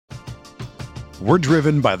We're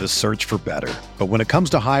driven by the search for better. But when it comes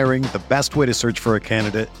to hiring, the best way to search for a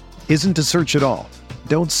candidate isn't to search at all.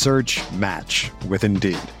 Don't search, match with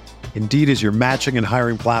Indeed. Indeed is your matching and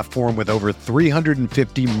hiring platform with over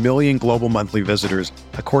 350 million global monthly visitors,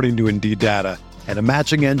 according to Indeed data, and a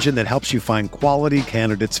matching engine that helps you find quality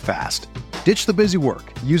candidates fast. Ditch the busy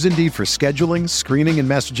work. Use Indeed for scheduling, screening, and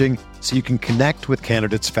messaging so you can connect with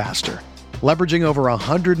candidates faster. Leveraging over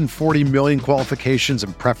 140 million qualifications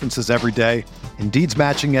and preferences every day, Indeed's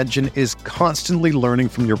matching engine is constantly learning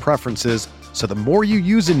from your preferences, so the more you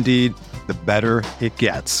use Indeed, the better it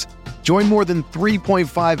gets. Join more than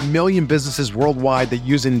 3.5 million businesses worldwide that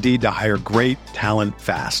use Indeed to hire great talent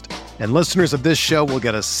fast. And listeners of this show will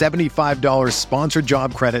get a $75 sponsored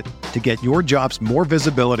job credit to get your jobs more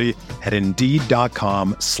visibility at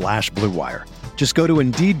Indeed.com/Blue Wire. Just go to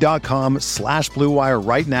Indeed.com/Blue Wire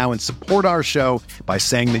right now and support our show by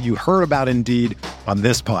saying that you heard about Indeed on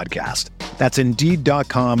this podcast. That's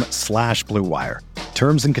Indeed.com/Blue Wire.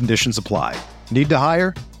 Terms and conditions apply. Need to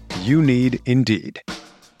hire? You need Indeed.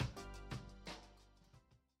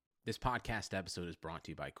 This podcast episode is brought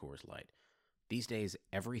to you by Coors Light. These days,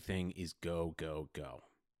 everything is go, go, go.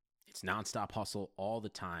 It's nonstop hustle all the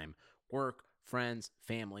time. Work, friends,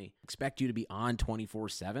 family, expect you to be on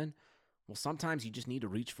 24/7. Well, sometimes you just need to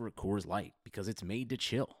reach for a Coors Light because it's made to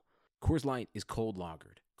chill. Coors Light is cold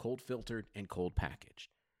lagered, cold filtered, and cold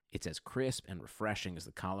packaged. It's as crisp and refreshing as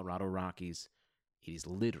the Colorado Rockies. It is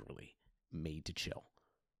literally made to chill.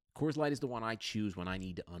 Coors Light is the one I choose when I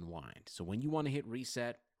need to unwind. So when you want to hit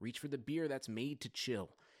reset, reach for the beer that's made to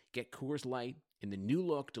chill. Get Coors Light in the new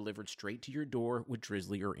look delivered straight to your door with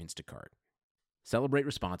Drizzly or Instacart. Celebrate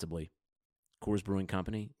responsibly. Coors Brewing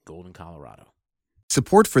Company, Golden, Colorado.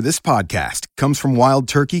 Support for this podcast comes from Wild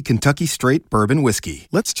Turkey Kentucky Straight Bourbon Whiskey.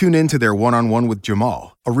 Let's tune in to their one-on-one with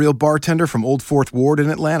Jamal, a real bartender from Old Fourth Ward in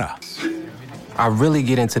Atlanta. I really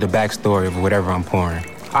get into the backstory of whatever I'm pouring,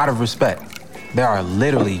 out of respect. There are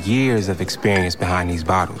literally years of experience behind these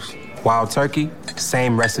bottles. Wild Turkey,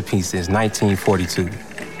 same recipe since 1942.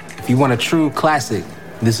 If you want a true classic,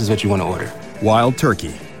 this is what you want to order. Wild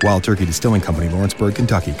Turkey. Wild Turkey Distilling Company, Lawrenceburg,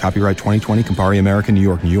 Kentucky. Copyright 2020, Campari American, New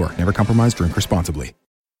York, New York. Never compromise, drink responsibly.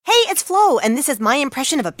 Hey, it's Flo, and this is my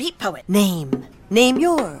impression of a beat poet. Name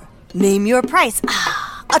your price.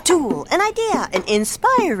 A tool, an idea, an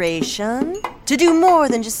inspiration to do more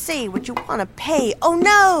than just say what you want to pay. Oh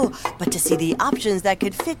no, but to see the options that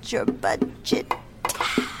could fit your budget.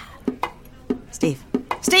 Steve,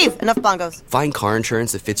 enough bongos. Find car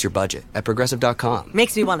insurance that fits your budget at Progressive.com.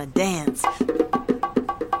 Makes me want to dance.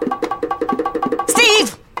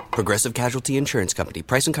 Steve! Progressive Casualty Insurance Company.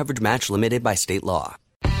 Price and coverage match limited by state law.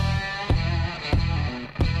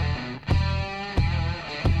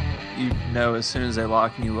 You know, as soon as they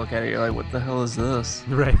lock and you look at it, you're like, what the hell is this?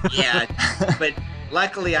 Right. Yeah, but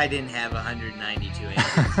luckily I didn't have 192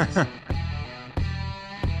 inches.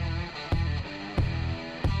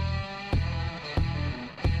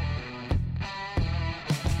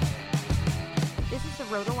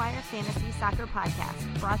 RotoWire Fantasy Soccer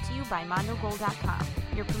Podcast, brought to you by MondoGoal.com,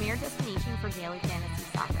 your premier destination for daily fantasy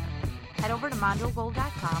soccer. Head over to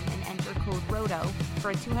MondoGoal.com and enter code ROTO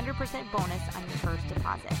for a 200% bonus on your first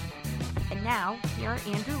deposit. And now, here are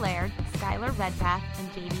Andrew Laird, Skylar Redpath,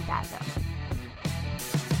 and JD Basso.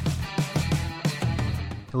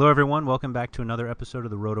 Hello, everyone. Welcome back to another episode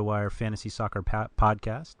of the RotoWire Fantasy Soccer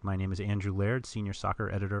Podcast. My name is Andrew Laird, Senior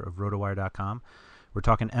Soccer Editor of RotoWire.com. We're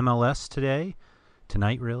talking MLS today.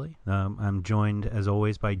 Tonight, really. I'm joined, as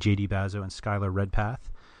always, by JD Basso and Skylar Redpath.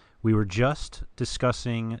 We were just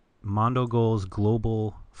discussing MondoGoal's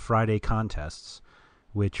global Friday contests,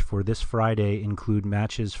 which for this Friday include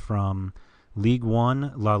matches from League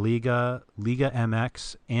One, La Liga, Liga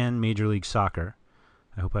MX, and Major League Soccer.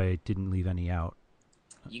 I hope I didn't leave any out.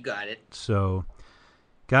 You got it. So,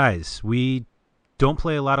 guys, we don't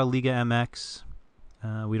play a lot of Liga MX.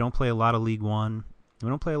 We don't play a lot of League One. We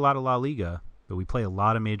don't play a lot of La Liga. But we play a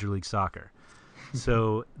lot of Major League Soccer.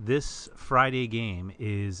 So this Friday game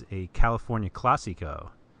is a California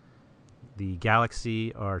Clasico. The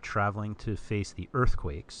Galaxy are traveling to face the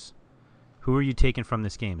Earthquakes. Who are you taking from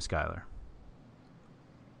this game, Skylar?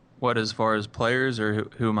 What, as far as players, or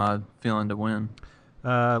who am I feeling to win?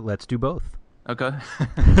 Let's do both. Okay.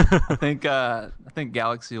 I think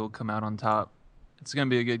Galaxy will come out on top. It's going to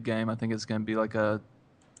be a good game. I think it's going to be like a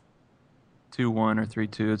 2-1 or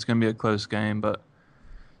 3-2. It's going to be a close game, but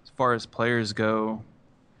as far as players go,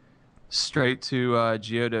 straight to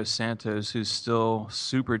Gio dos Santos, who's still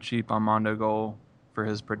super cheap on MondoGoal for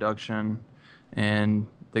his production, and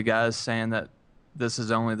the guy's saying that this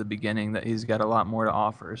is only the beginning, that he's got a lot more to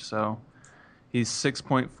offer. So He's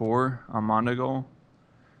 6.4 on Mondogoal,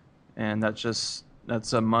 and that's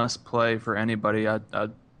a must play for anybody. I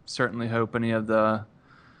certainly hope any of the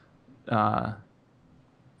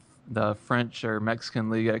French or Mexican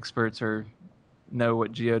league experts know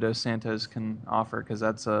what Gio dos Santos can offer, because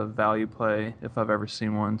that's a value play if I've ever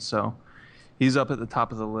seen one. So he's up at the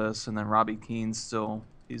top of the list, and then Robbie Keane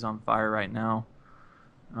he's on fire right now.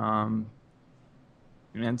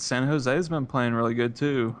 And San Jose's been playing really good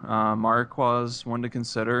too. Marquez, one to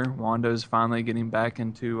consider. Wando's finally getting back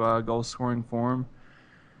into goal-scoring form.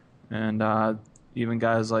 And even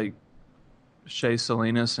guys like Shea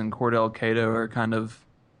Salinas and Cordell Cato are kind of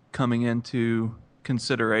coming into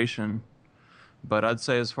consideration. But I'd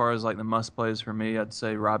say as far as like the must-plays for me, I'd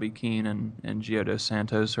say Robbie Keane and Gio dos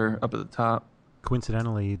Santos are up at the top.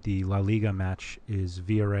 Coincidentally, the La Liga match is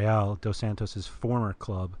Villarreal, Dos Santos' former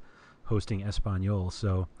club, hosting Espanyol.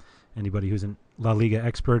 So anybody who's a La Liga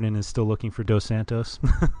expert and is still looking for Dos Santos,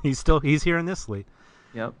 he's here in this slate.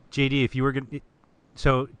 Yep. JD,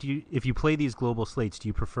 if you play these global slates, do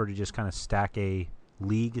you prefer to just kind of stack a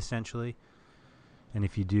league essentially? And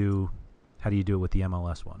if you do, how do you do it with the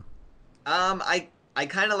MLS one? I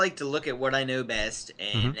kind of like to look at what I know best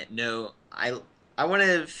and know I want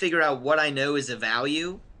to figure out what I know is a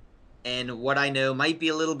value and what I know might be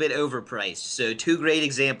a little bit overpriced. So two great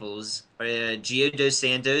examples. Gio dos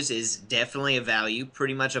Santos is definitely a value,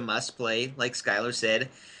 pretty much a must-play, like Skylar said.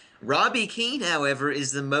 Robbie Keane, however,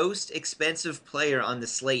 is the most expensive player on the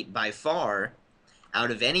slate by far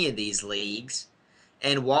out of any of these leagues.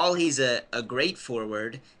 And while he's a great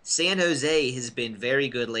forward, San Jose has been very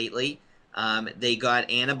good lately. They got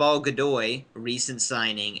Anibal Godoy, recent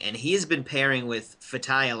signing, and he has been pairing with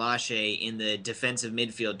Fatai Alashe in the defensive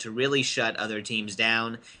midfield to really shut other teams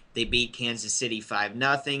down. They beat Kansas City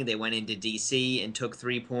 5-0. They went into D.C. and took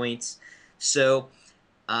 3 points. So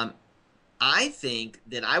I think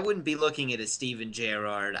that I wouldn't be looking at a Steven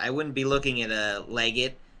Gerrard. I wouldn't be looking at a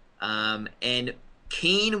Leggett. And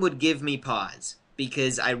Keane would give me pause,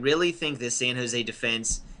 because I really think the San Jose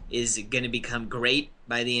defense is going to become great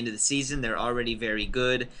by the end of the season. They're already very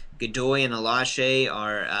good. Godoy and Alashe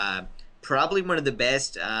are probably one of the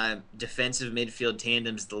best defensive midfield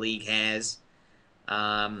tandems the league has.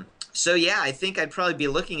 So yeah, I think I'd probably be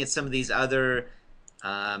looking at some of these other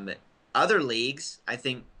leagues. I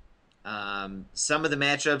think some of the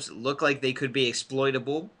matchups look like they could be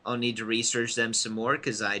exploitable. I'll need to research them some more,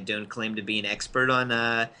 because I don't claim to be an expert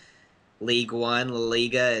on League One, La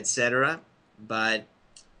Liga, etc. But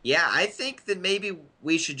yeah, I think that maybe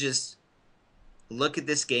we should just look at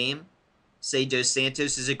this game, say Dos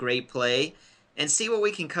Santos is a great play, and see what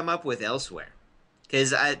we can come up with elsewhere.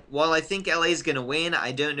 Because while I think LA is going to win,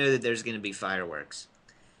 I don't know that there's going to be fireworks.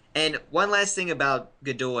 And one last thing about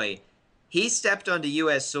Godoy. He stepped onto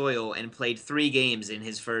U.S. soil and played 3 games in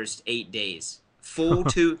his first 8 days. Full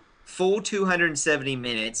 270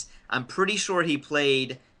 minutes. I'm pretty sure he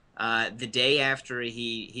played the day after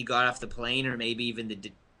he got off the plane, or maybe even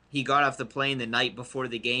he got off the plane the night before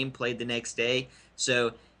the game, played the next day.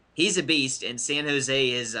 So he's a beast, and San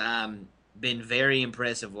Jose has been very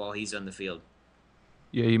impressive while he's on the field.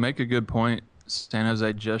 Yeah, you make a good point. San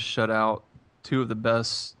Jose just shut out 2 of the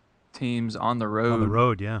best teams on the road. On the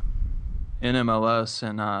road, yeah. In MLS,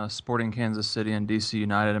 and Sporting Kansas City and DC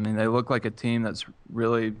United. I mean, they look like a team that's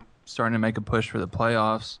really starting to make a push for the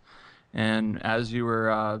playoffs. And as you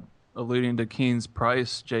were alluding to Keane's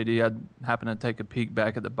price, JD, I happened to take a peek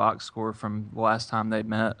back at the box score from the last time they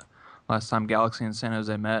met, last time Galaxy and San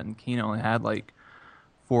Jose met, and Keane only had like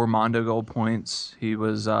 4 Mondogoal points. He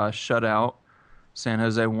was shut out. San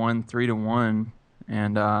Jose won 3-1,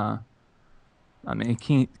 and I mean,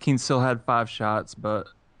 Keane still had 5 shots, but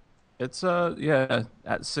it's at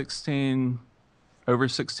over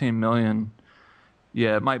 16 million.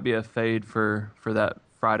 Yeah, it might be a fade for that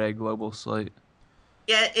Friday global slate.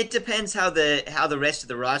 Yeah, it depends how the rest of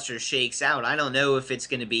the roster shakes out. I don't know if it's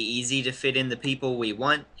going to be easy to fit in the people we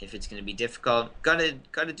want, if it's going to be difficult. Got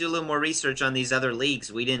to do a little more research on these other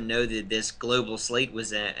leagues. We didn't know that this global slate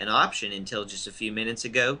was an option until just a few minutes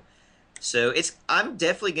ago. So I'm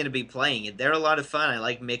definitely going to be playing it. They're a lot of fun. I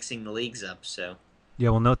like mixing the leagues up. So yeah,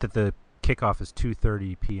 we'll note that the kickoff is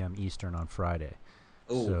 2:30 p.m. Eastern on Friday.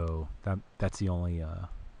 Ooh. So that's the only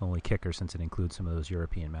kicker, since it includes some of those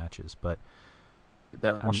European matches. But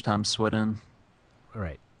that lunchtime sweat in.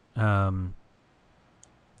 Right. The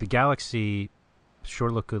Galaxy sure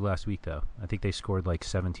looked good last week, though. I think they scored like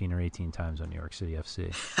 17 or 18 times on New York City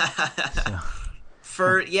FC.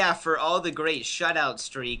 For all the great shutout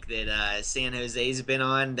streak that San Jose's been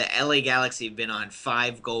on, the LA Galaxy have been on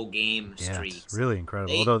 5-goal game streaks. It's really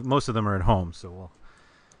incredible. Although most of them are at home, so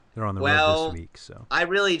They're on the road this week, so I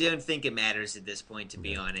really don't think it matters at this point, to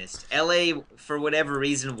be honest. LA, for whatever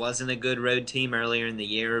reason, wasn't a good road team earlier in the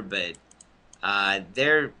year, but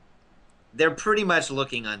they're pretty much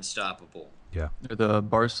looking unstoppable. Yeah, they're the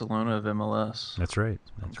Barcelona of MLS. That's right.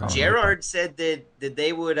 Gerrard said that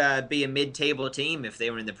they would be a mid-table team if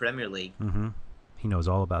they were in the Premier League. Mm-hmm. He knows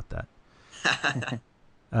all about that.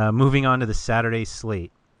 Moving on to the Saturday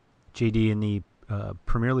slate, JD, in the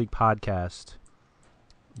Premier League podcast,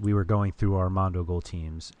 we were going through our Mondo goal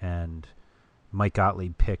teams, and Mike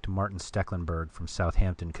Gottlieb picked Martin Stecklenburg from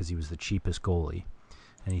Southampton because he was the cheapest goalie.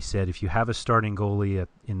 And he said if you have a starting goalie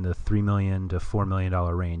in the $3 million to $4 million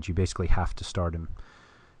range, you basically have to start him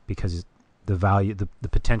because the value, the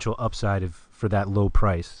potential upside for that low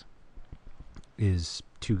price is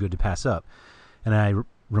too good to pass up. And I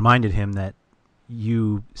reminded him that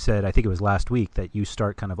you said, I think it was last week, that you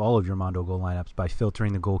start kind of all of your Mondo goal lineups by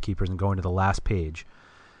filtering the goalkeepers and going to the last page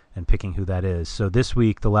and picking who that is. So this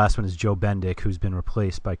week, the last one is Joe Bendik, who's been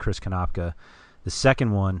replaced by Chris Konopka. The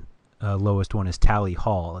second one, lowest one, is Tally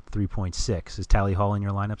Hall at 3.6. Is Tally Hall in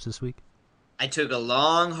your lineups this week? I took a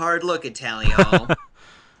long, hard look at Tally Hall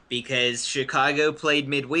because Chicago played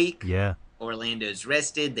midweek. Yeah. Orlando's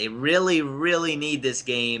rested. They really, really need this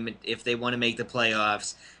game if they want to make the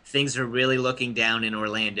playoffs. Things are really looking down in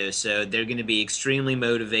Orlando, so they're going to be extremely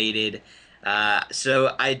motivated.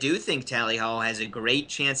 So I do think Tally Hall has a great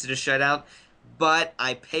chance at a shutout, but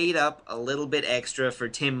I paid up a little bit extra for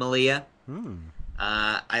Tim Malia.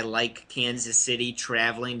 I like Kansas City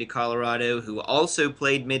traveling to Colorado, who also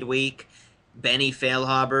played midweek. Benny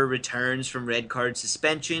Feilhaber returns from red card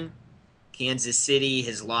suspension. Kansas City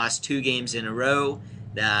has lost 2 games in a row.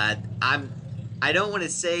 I don't want to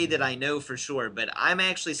say that I know for sure, but I'm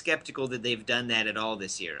actually skeptical that they've done that at all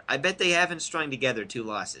this year. I bet they haven't strung together 2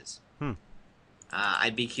 losses.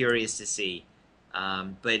 I'd be curious to see.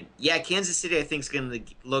 But yeah, Kansas City I think is going to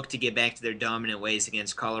look to get back to their dominant ways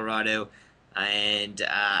against Colorado. And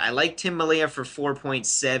I like Tim Malia for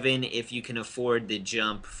 4.7 if you can afford the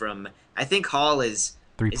jump from, I think Hall is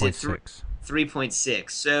 3.6. 3.6.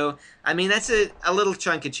 So, I mean, that's a little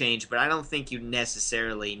chunk of change, but I don't think you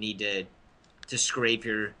necessarily need to scrape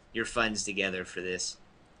your funds together for this.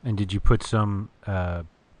 And did you put some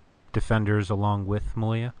defenders along with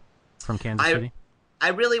Malia from Kansas City? I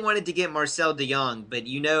really wanted to get Marcel de Jong, but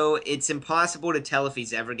it's impossible to tell if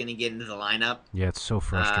he's ever going to get into the lineup. Yeah, it's so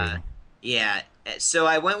frustrating. Yeah, so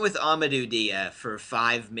I went with Amadou Dia for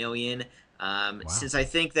 $5 million. Since I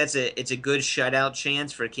think it's a good shutout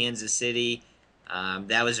chance for Kansas City.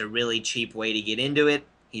 That was a really cheap way to get into it.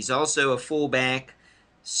 He's also a fullback.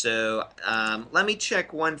 So let me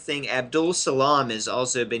check one thing. Abdul Salam has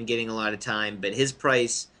also been getting a lot of time, but his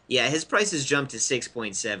price has jumped to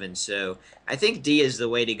 6.7. So I think D is the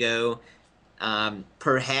way to go.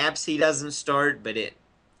 Perhaps he doesn't start, but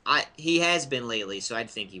he has been lately, so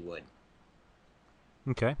I'd think he would.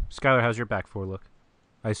 Okay. Skylar, how's your back four look?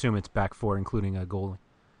 I assume it's back four, including a goalie.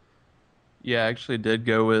 Yeah, I actually did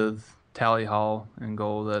go with Tally Hall in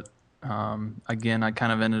goal. That again, I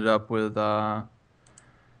kind of ended up with a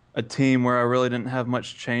team where I really didn't have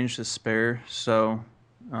much change to spare. So,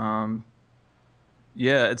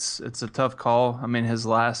 yeah, it's a tough call. I mean, his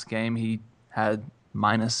last game he had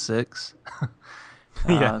 -6.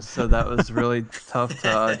 Yeah. So that was really tough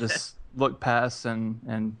to just look past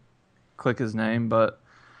and click his name. But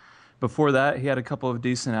before that, he had a couple of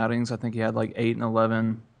decent outings. I think he had like 8 and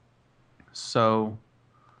 11. So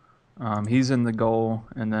he's in the goal.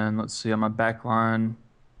 And then let's see, on my back line,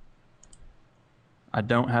 I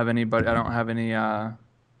don't have any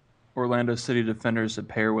Orlando City defenders to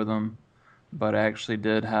pair with him. But I actually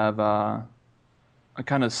did have I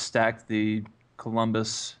kind of stacked the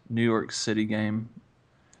Columbus New York City game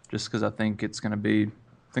just because I think there's going to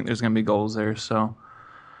be goals there. So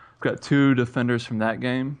I've got 2 defenders from that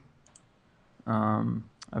game.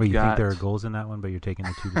 Think there are goals in that one, but you're taking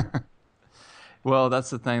the 2? Well, that's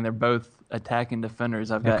the thing. They're both attacking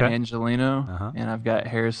defenders. I've got Angelino and I've got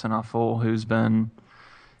Harrison Afful,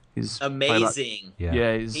 he's amazing.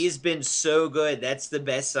 He's been so good. That's the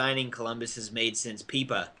best signing Columbus has made since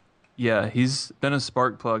Pipa. Yeah, he's been a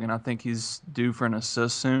spark plug, and I think he's due for an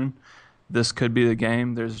assist soon. This could be the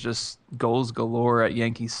game. There's just goals galore at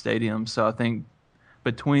Yankee Stadium, so I think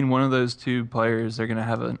between one of those 2 players, they're going to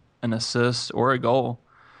have an assist or a goal.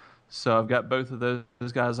 So I've got both of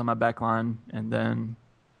those guys on my back line, and then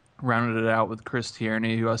rounded it out with Chris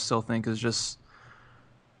Tierney, who I still think is just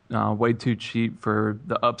way too cheap for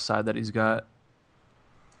the upside that he's got.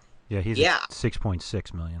 Yeah, he's at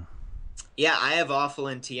 6.6 million. Yeah, I have Afful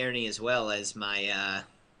and Tierney as well as my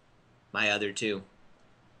my other 2.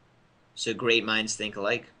 So great minds think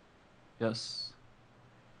alike. Yes.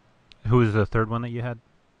 Who was the third one that you had?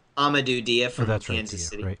 Amadou Dia from that's Kansas right,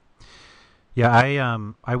 City. Right.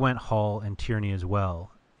 Yeah, I went Hall and Tierney as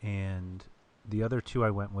well, and the other two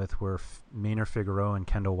I went with were Maynard Figueroa and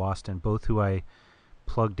Kendall Waston, both who I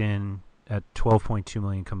plugged in at 12.2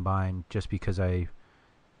 million combined, just because I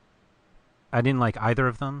didn't like either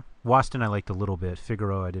of them. Waston I liked a little bit.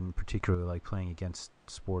 Figueroa I didn't particularly like playing against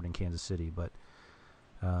Sport in Kansas City, but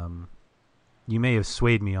you may have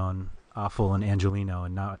swayed me on Afful and Angelino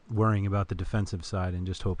and not worrying about the defensive side and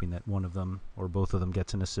just hoping that one of them or both of them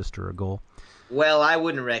gets an assist or a goal. Well, I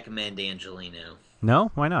wouldn't recommend Angelino.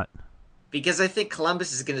 No? Why not? Because I think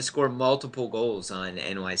Columbus is going to score multiple goals on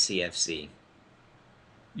NYCFC.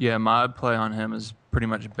 Yeah, my play on him is pretty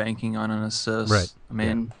much banking on an assist. Right. I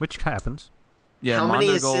mean, which happens. Yeah. How many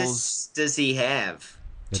Mondo assists does he have?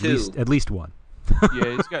 At least one.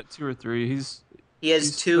 Yeah, he's got 2 or 3. He has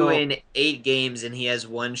he's 2 still... in 8 games, and he has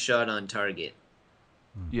 1 shot on target.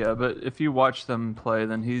 Yeah, but if you watch them play,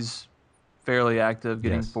 then he's fairly active,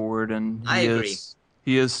 getting forward, and I agree.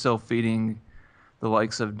 He is still feeding the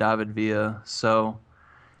likes of David Villa. So,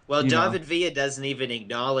 well, David Villa doesn't even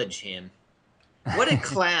acknowledge him. What a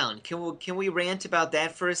clown! Can we rant about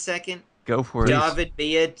that for a second? Go for it. David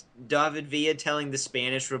Villa telling the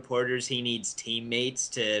Spanish reporters he needs teammates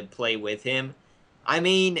to play with him. I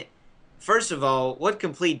mean, first of all, what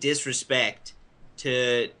complete disrespect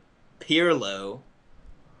to Pirlo.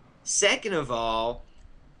 Second of all,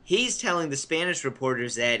 he's telling the Spanish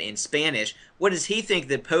reporters that in Spanish. What does he think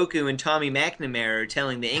that Poku and Tommy McNamara are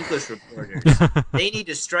telling the English reporters? They need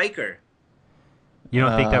a striker. You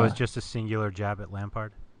don't think that was just a singular jab at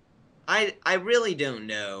Lampard? I really don't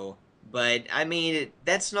know. But, I mean,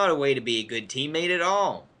 that's not a way to be a good teammate at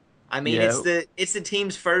all. I mean, it's the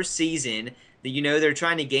team's first season. They're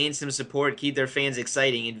trying to gain some support, keep their fans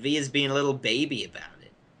exciting, and Villa's being a little baby about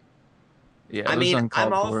it. Yeah, I mean,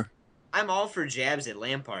 I'm all for jabs at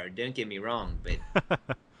Lampard, don't get me wrong, but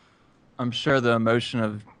I'm sure the emotion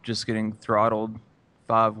of just getting throttled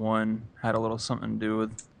 5-1 had a little something to do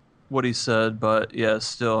with what he said, but yeah,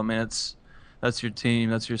 still, I mean, that's your team,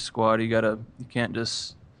 that's your squad. You can't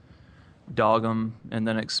just dog them and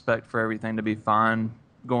then expect for everything to be fine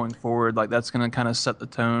going forward. Like, that's going to kind of set the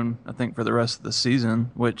tone, I think, for the rest of the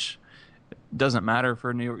season, which doesn't matter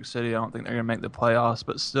for New York City. I don't think they're going to make the playoffs,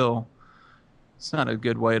 but still, it's not a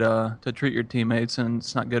good way to treat your teammates, and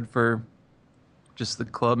it's not good for just the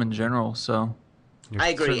club in general. So I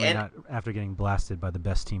agree. And not after getting blasted by the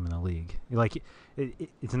best team in the league,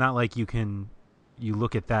 it's not like you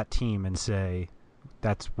look at that team and say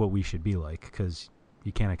that's what we should be like, because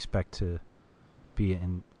you can't expect to be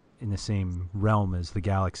in the same realm as the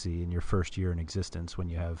Galaxy in your first year in existence when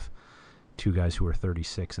you have 2 guys who are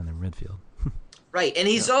 36 in their midfield. Right, and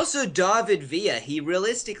he's also David Villa. He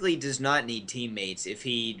realistically does not need teammates if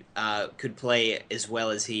he could play as well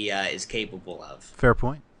as he is capable of. Fair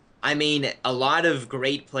point. I mean, a lot of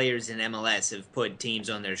great players in MLS have put teams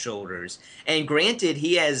on their shoulders. And granted,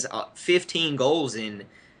 he has 15 goals in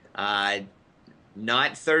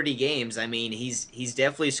not 30 games. I mean, he's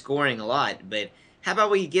definitely scoring a lot. But how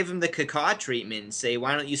about we give him the Kaká treatment and say,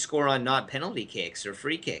 why don't you score on not penalty kicks or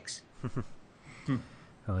free kicks?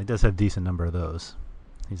 Well, he does have a decent number of those.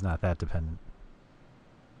 He's not that dependent.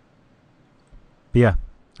 But yeah,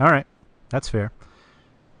 all right. That's fair.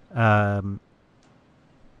 I'll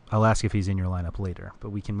ask if he's in your lineup later,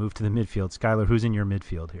 but we can move to the midfield. Skylar, who's in your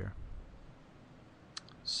midfield here?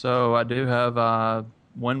 So I do have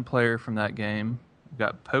one player from that game. I've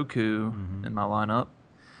got Poku in my lineup.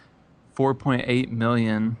 4.8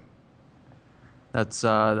 million. That's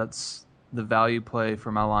the value play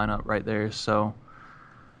for my lineup right there. So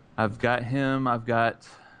I've got him. I've got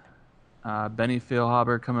Benny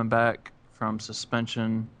Feilhaber coming back from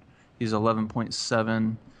suspension. He's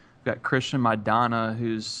 11.7. I've got Christian Maidana,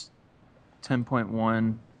 who's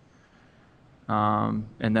 10.1.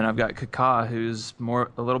 And then I've got Kaká, who's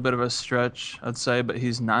a little bit of a stretch, I'd say, but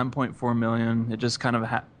he's 9.4 million. It just kind of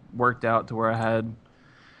worked out to where I had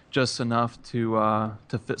just enough to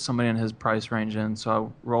fit somebody in his price range in. So I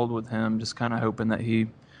rolled with him, just kind of hoping that he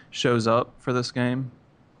shows up for this game.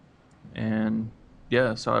 And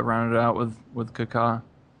yeah, so I rounded it out with Kaká.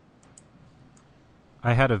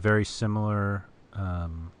 I had a very similar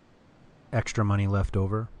extra money left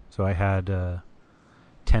over. So I had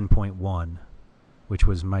 10.1, which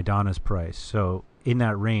was Maidana's price. So in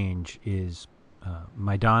that range is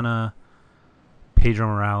Maidana, Pedro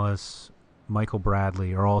Morales, Michael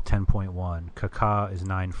Bradley are all 10.1. Kaká is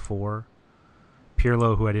 9.4.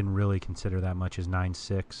 Pirlo, who I didn't really consider that much, is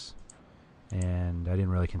 9.6. And I didn't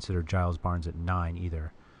really consider Giles Barnes at 9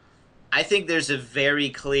 either. I think there's a very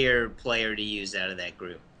clear player to use out of that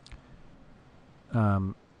group.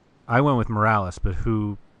 I went with Morales, but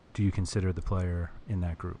who do you consider the player in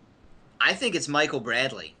that group? I think it's Michael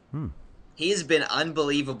Bradley. He's been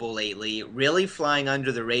unbelievable lately, really flying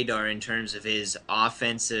under the radar in terms of his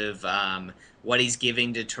offensive, what he's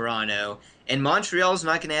giving to Toronto. And Montreal's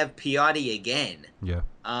not going to have Piatti again. Yeah.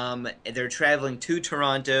 They're traveling to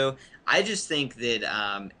Toronto. I just think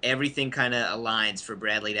that everything kind of aligns for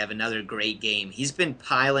Bradley to have another great game. He's been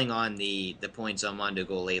piling on the points on Mondo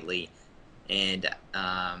Goal lately. And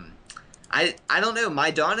I don't know.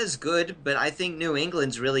 Maidana's good, but I think New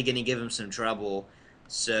England's really going to give him some trouble.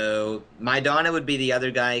 So Maidana would be the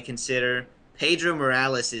other guy I consider. Pedro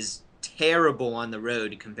Morales is terrible on the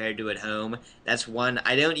road compared to at home. That's one.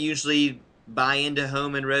 I don't usually buy into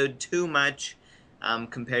home and road too much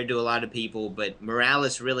compared to a lot of people, but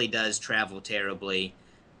Morales really does travel terribly.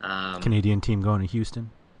 Canadian team going to Houston?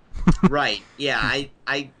 Right. Yeah,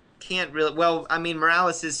 I can't really. Well, I mean,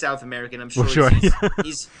 Morales is South American. I'm sure,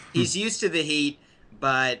 he's used to the heat,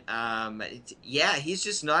 but yeah, he's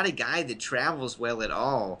just not a guy that travels well at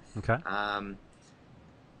all. Okay.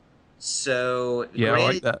 So yeah, I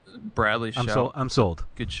like that Bradley shout. I'm sold.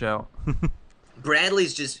 Good shout.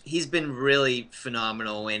 Bradley's he's been really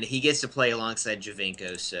phenomenal, and he gets to play alongside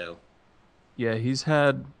Giovinco. So yeah, he's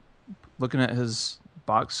had, looking at his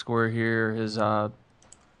box score here, his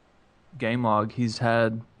game log, he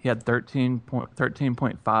had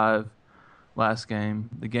 13.5 last game.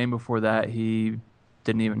 The game before that, he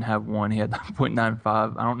didn't even have one. He had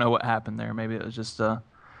 0.95. I don't know what happened there. Maybe it was just a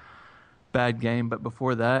bad game. But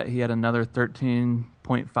before that, he had another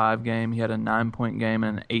 13.5 game. He had a 9-point game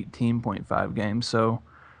and an 18.5 game. So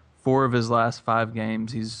 4 of his last 5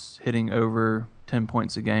 games, he's hitting over 10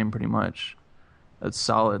 points a game pretty much. That's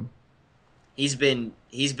solid. He's been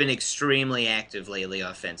extremely active lately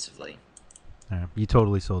offensively. All right. You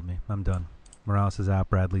totally sold me. I'm done. Morales is out.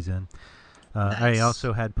 Bradley's in. Nice. I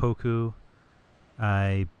also had Poku.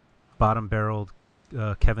 I bottom-barreled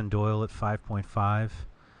Kevin Doyle at 5.5,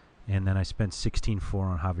 and then I spent 16.4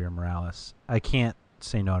 on Javier Morales. I can't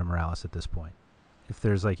say no to Morales at this point. If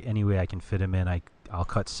there's like any way I can fit him in, I'll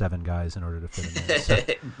cut 7 guys in order to fit him in.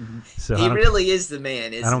 So he really is the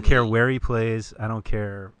man. I don't care where he plays. I don't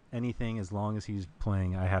care anything as long as he's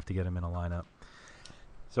playing. I have to get him in a lineup.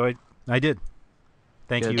 So I did.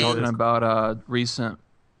 Thank you. Talking about recent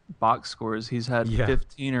box scores, he's had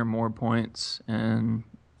 15 or more points and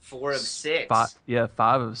 4 of 6.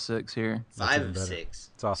 5 of 6 here. 5 of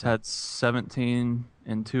 6. It's awesome. He's had 17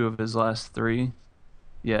 in 2 of his last 3.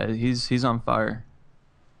 Yeah, he's on fire.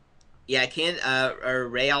 Yeah,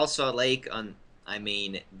 Real Salt Lake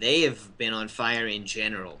they have been on fire in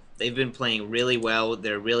general. They've been playing really well.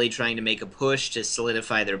 They're really trying to make a push to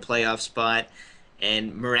solidify their playoff spot.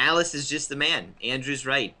 And Morales is just the man. Andrew's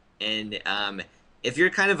right. And if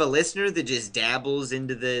you're kind of a listener that just dabbles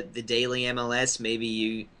into the daily MLS,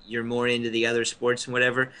 maybe you're more into the other sports and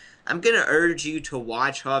whatever, I'm going to urge you to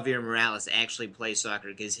watch Javier Morales actually play soccer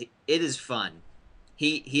because it is fun.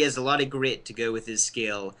 He has a lot of grit to go with his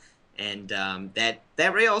skill. And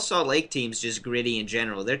that Real Salt Lake team's just gritty in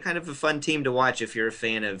general. They're kind of a fun team to watch if you're a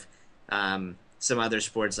fan of some other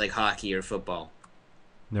sports like hockey or football.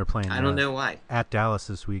 They're playing. I don't know why. At Dallas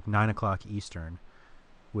this week, 9:00 Eastern,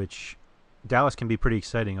 which Dallas can be pretty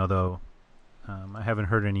exciting. Although I haven't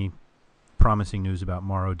heard any promising news about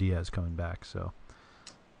Mauro Diaz coming back. So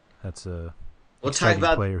that's a exciting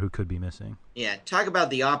player who could be missing. Yeah, talk about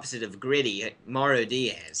the opposite of gritty, Mauro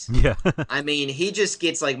Diaz. Yeah. I mean, he just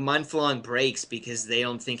gets like month-long breaks because they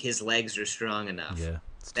don't think his legs are strong enough. Yeah,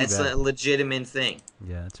 that's a legitimate thing.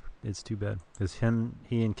 Yeah, it's too bad because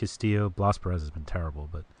he and Castillo, Blas Perez has been terrible,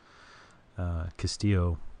 but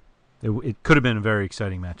Castillo, it could have been a very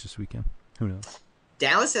exciting match this weekend. Who knows?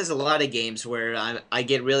 Dallas has a lot of games where I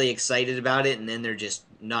get really excited about it, and then they're just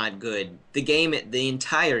not good. The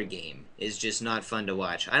entire game is just not fun to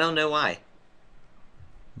watch. I don't know why.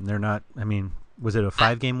 They're not. I mean, was it a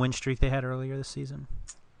 5-game win streak they had earlier this season?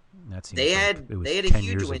 That seems they had a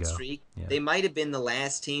huge win streak. Yeah. They might have been the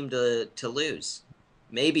last team to lose.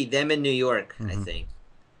 Maybe them in New York, I think.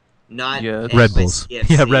 Not Red Bulls.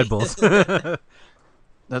 Yeah, Red Bulls.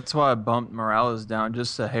 That's why I bumped Morales down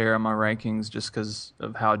just a hair on my rankings just because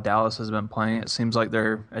of how Dallas has been playing. It seems like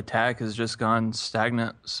their attack has just gone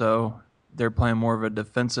stagnant, so they're playing more of a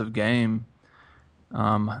defensive game.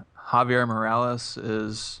 Javier Morales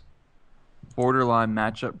is borderline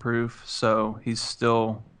matchup proof, so he's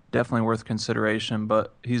still definitely worth consideration,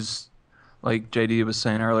 but he's, like JD was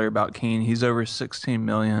saying earlier about Keane, he's over $16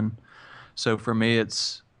 million. So for me,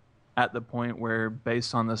 it's at the point where,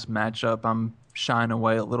 based on this matchup, I'm shine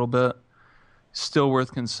away a little bit. Still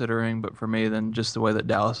worth considering, but for me, then just the way that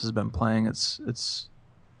Dallas has been playing, it's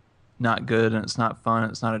not good and it's not fun.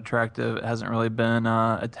 It's not attractive. It hasn't really been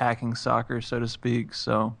attacking soccer, so to speak.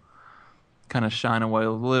 So kind of shine away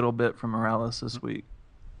a little bit from Morales this week.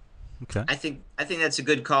 Okay. I think that's a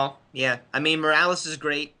good call. Yeah, I mean Morales is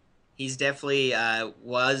great. He's definitely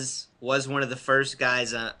was one of the first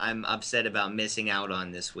guys I'm upset about missing out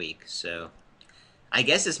on this week. So I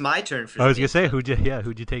guess it's my turn for. I was gonna say who'd you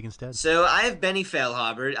take instead? So I have Benny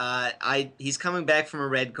Feilhaber. He's coming back from a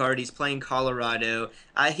red card. He's playing Colorado.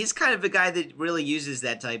 He's kind of a guy that really uses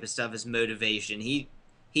that type of stuff as motivation. He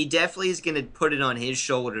definitely is going to put it on his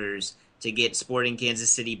shoulders to get Sporting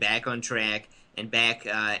Kansas City back on track and back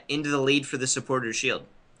into the lead for the Supporters' Shield.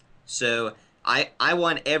 So I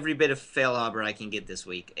want every bit of Feilhaber I can get this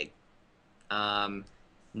week.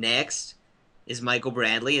 Next is Michael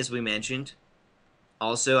Bradley, as we mentioned.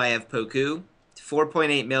 Also, I have Poku.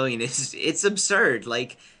 4.8 million it's absurd.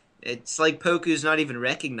 Like it's like Poku's not even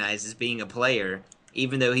recognized as being a player,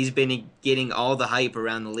 even though he's been getting all the hype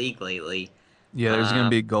around the league lately. Yeah, there's going to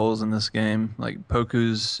be goals in this game. Like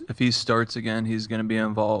Poku's, if he starts again, he's going to be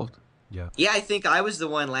involved. Yeah. Yeah, I think I was the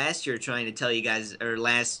one last year trying to tell you guys, or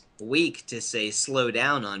last week, to say slow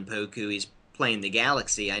down on Poku. He's playing the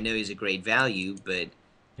Galaxy. I know he's a great value, but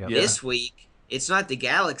this week it's not the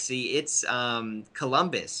Galaxy. It's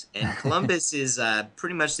Columbus, and Columbus is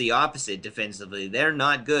pretty much the opposite defensively. They're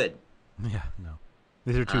not good. Yeah, no.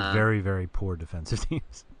 These are two very, very poor defensive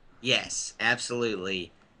teams. Yes,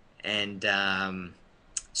 absolutely. And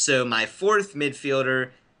so my fourth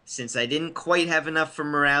midfielder, since I didn't quite have enough for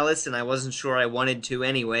Morales and I wasn't sure I wanted to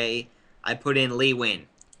anyway, I put in Lee Nguyen.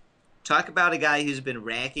 Talk about a guy who's been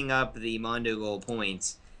racking up the Mondo goal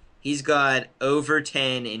points. He's got over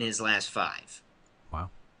 10 in his last 5. Wow.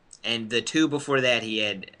 And the 2 before that he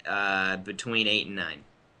had between 8 and 9.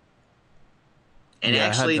 And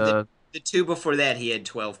actually the 2 before that he had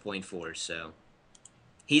 12.4, so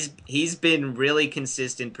he's been really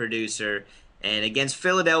consistent producer. And against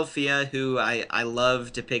Philadelphia, who I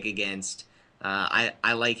love to pick against,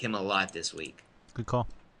 I like him a lot this week. Good call.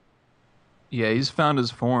 Yeah, he's found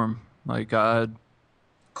his form. Like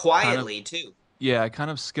quietly too. Yeah, I kind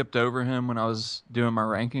of skipped over him when I was doing my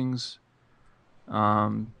rankings,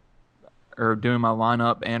 or doing my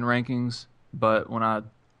lineup and rankings. But when I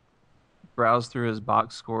browsed through his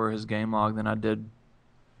box score, his game log, then I did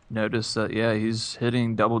notice that he's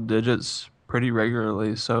hitting double digits pretty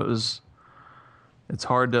regularly. So it's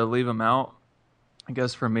hard to leave him out. I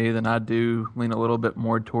guess for me, then I do lean a little bit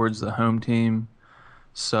more towards the home team.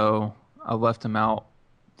 So I left him out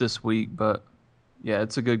this week, but yeah,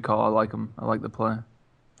 it's a good call. I like him. I like the play.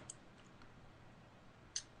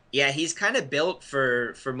 Yeah, he's kind of built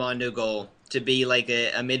for Mondo Goal to be like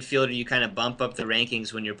a midfielder. You kind of bump up the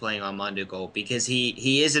rankings when you're playing on Mondo Goal because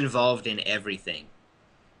he is involved in everything.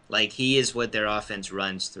 Like he is what their offense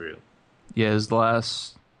runs through. Yeah, his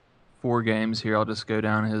last 4 games here, I'll just go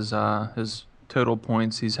down his total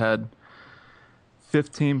points. He's had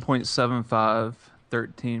 15.75,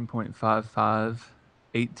 13.55,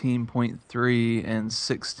 18.3, and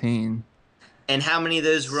 16. And how many of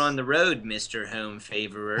those were on the road, Mr. Home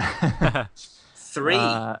Favorer?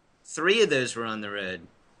 3. 3 of those were on the road.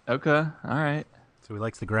 Okay, all right. So he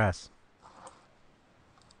likes the grass.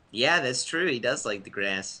 Yeah, that's true. He does like the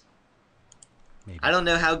grass. Maybe. I don't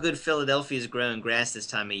know how good Philadelphia's growing grass this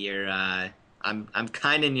time of year. I'm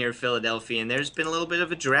kind of near Philadelphia, and there's been a little bit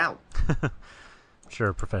of a drought. Sure,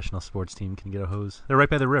 a professional sports team can get a hose. They're right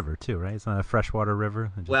by the river too, right? It's not a freshwater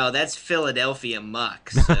river. Well, that's Philadelphia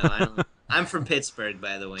muck. So I'm from Pittsburgh,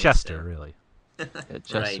 by the way. Chester, so. really. Yeah,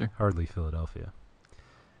 Chester. Right. Hardly Philadelphia.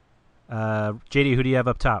 JD, who do you have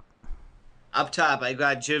up top? Up top, I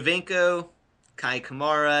got Giovinco, Kai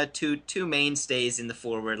Kamara, two mainstays in the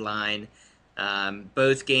forward line.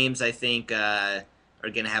 Both games, I think, are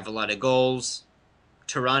going to have a lot of goals.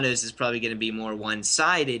 Toronto's is probably going to be more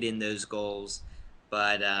one-sided in those goals.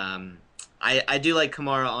 But I do like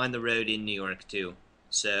Kamara on the road in New York, too.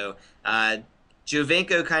 So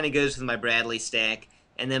Giovinco kind of goes with my Bradley stack.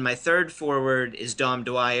 And then my third forward is Dom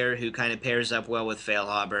Dwyer, who kind of pairs up well with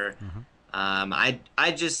Feilhaber. Mm-hmm.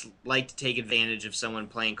 I just like to take advantage of someone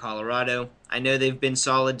playing Colorado. I know they've been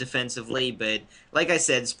solid defensively, but like I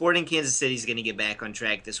said, Sporting Kansas City is going to get back on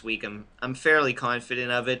track this week. I'm fairly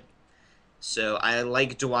confident of it. So I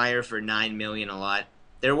like Dwyer for $9 million a lot.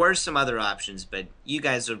 There were some other options, but you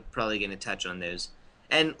guys are probably going to touch on those.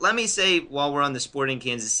 And let me say, while we're on the Sporting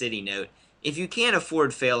Kansas City note, if you can't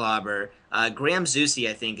afford Feilhaber, Graham Zusi,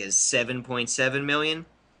 I think, is $7.7 million.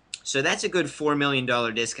 So that's a good $4 million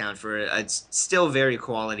discount for a still very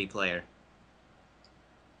quality player.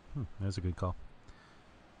 That was a good call.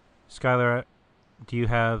 Skylar, do you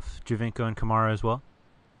have Giovinco and Kamara as well?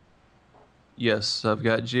 Yes, I've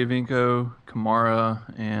got Giovinco, Kamara,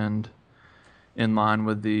 and in line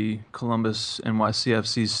with the Columbus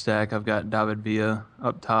NYCFC stack, I've got David Villa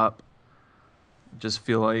up top. Just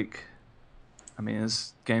feel like,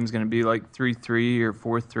 this game's going to be like 3-3 or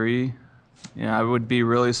 4-3. I would be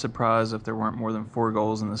really surprised if there weren't more than 4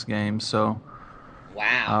 goals in this game. So,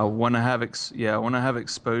 wow. Want to have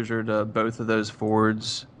exposure to both of those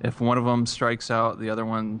forwards. If one of them strikes out, the other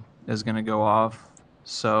one is going to go off.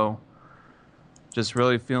 So, just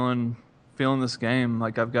really feeling this game.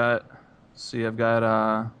 Like I've got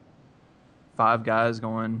 5 guys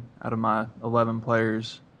going out of my 11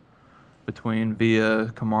 players between Villa,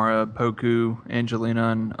 Kamara, Poku, Angelina,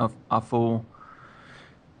 and Aful.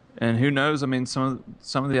 And who knows?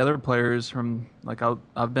 Some of the other players from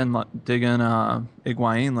I've been digging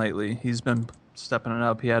Higuain lately. He's been stepping it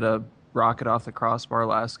up. He had a rocket off the crossbar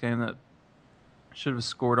last game that should have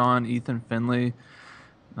scored on. Ethan Finley.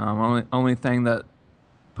 Only thing that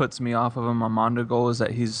puts me off of him on Mondo Goal is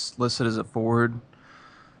that he's listed as a forward.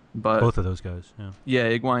 But both of those guys, yeah. Yeah,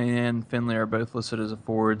 Higuain and Finley are both listed as a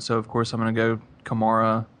forward. So, of course, I'm going to go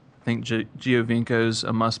Kamara. I think Giovinco's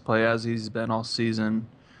a must-play as he's been all season.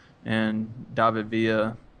 And David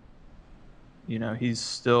Villa, he's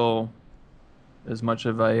still as much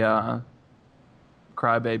of a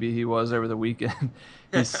crybaby he was over the weekend.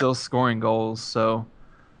 He's still scoring goals. So,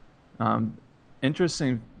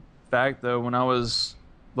 interesting fact, though, when I was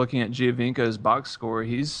looking at Giovinco's box score,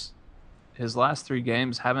 his last 3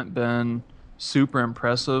 games haven't been super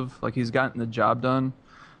impressive. Like, he's gotten the job done,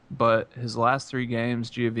 but his last 3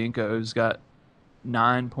 games, Giovinco's got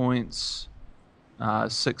 9 points,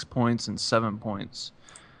 6 points, and 7 points.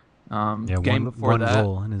 Game before one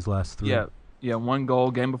goal in his last 3. Yeah, 1 goal.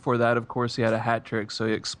 Game before that, of course, he had a hat trick, so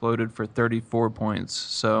he exploded for 34 points.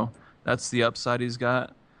 So that's the upside he's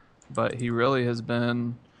got. But he really has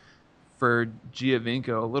been, for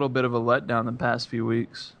Giovinco, a little bit of a letdown the past few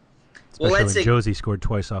weeks. Especially when Josie scored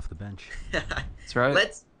twice off the bench. That's right.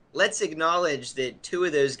 Let's acknowledge that 2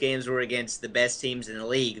 of those games were against the best teams in the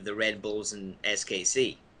league, the Red Bulls and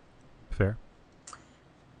SKC. Fair.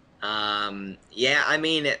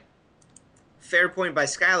 Fair point by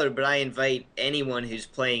Skylar, but I invite anyone who's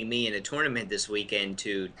playing me in a tournament this weekend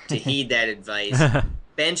to heed that advice.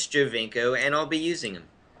 Bench Giovinco, and I'll be using him.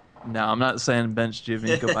 No, I'm not saying bench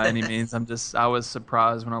Giovinco by any means. I was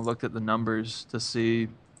surprised when I looked at the numbers to see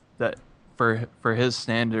that for his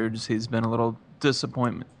standards, he's been a little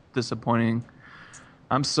disappointing.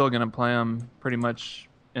 I'm still going to play him pretty much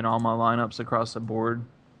in all my lineups across the board,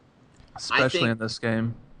 especially in this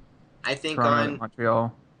game. I think on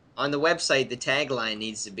Montreal. On the website, the tagline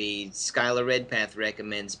needs to be Skylar Redpath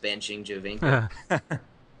recommends benching Giovinco.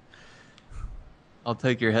 I'll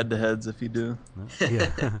take your head-to-heads if you do.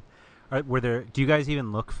 Yeah. All right, do you guys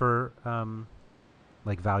even look for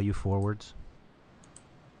value forwards?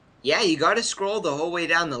 Yeah, you got to scroll the whole way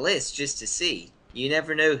down the list just to see. You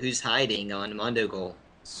never know who's hiding on Mondo Goal.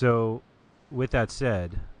 So, with that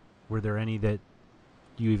said, were there any that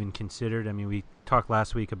you even considered? We talked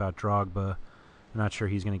last week about Drogba. I'm not sure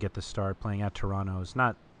he's going to get the start. Playing at Toronto is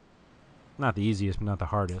not the easiest, but not the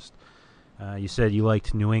hardest. You said you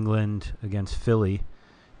liked New England against Philly.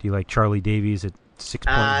 Do you like Charlie Davies at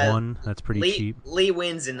 6.1? That's pretty cheap. Lee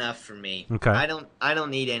wins enough for me. Okay. I don't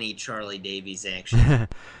need any Charlie Davies action.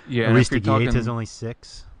 Yeah, Aristigueta is only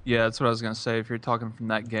 6. Yeah, that's what I was going to say. If you're talking from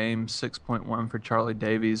that game, 6.1 for Charlie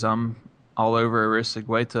Davies, I'm all over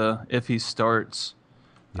Aristigueta if he starts.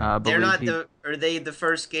 Yeah. Are they the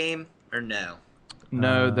first game or no?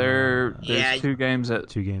 No, there's 2 games at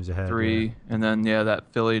 2 games ahead. 3, and then that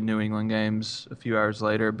Philly New England game's a few hours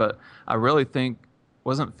later. But I really think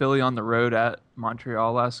wasn't Philly on the road at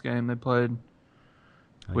Montreal last game they played,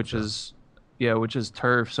 which is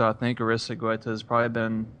turf. So I think Aristigueta has probably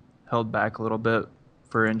been held back a little bit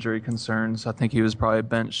for injury concerns. I think he was probably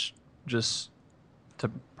benched just to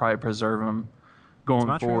probably preserve him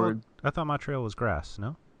going forward. I thought Montreal was grass.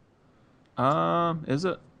 No. Is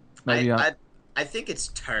it? Maybe I think it's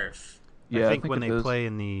turf. Yeah, I think when they play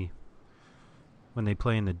in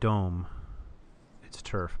the dome, it's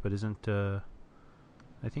turf. But isn't I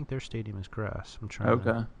think their stadium is grass. I'm trying.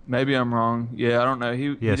 Okay, maybe I'm wrong. Yeah, I don't know.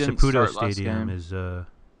 He didn't Saputo start Stadium last game.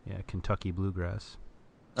 is Kentucky bluegrass.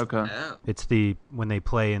 Okay. Oh. It's when they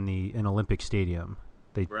play in Olympic Stadium.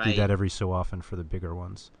 They do that every so often for the bigger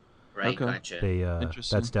ones. Right, okay.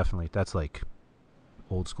 Gotcha. That's like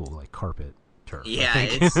old school, like carpet turf. Yeah,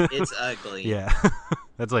 it's ugly. Yeah,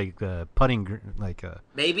 That's like putting, like a.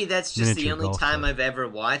 Maybe that's just the only time golfer. I've ever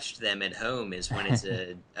watched them at home is when it's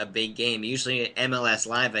a big game. Usually at MLS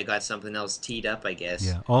Live, I got something else teed up, I guess.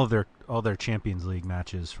 Yeah, all their Champions League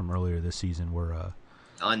matches from earlier this season were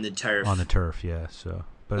on the turf. On the turf, yeah. So,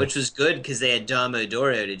 but which was good because they had Dom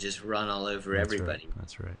Odoro to just run all over everybody. Right,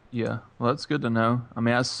 that's right. Yeah, well, that's good to know. I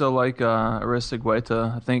mean, I still like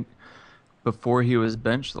Aristigueta. I think before he was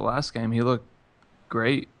benched the last game, he looked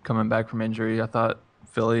great coming back from injury. I thought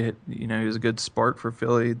Philly, he was a good spark for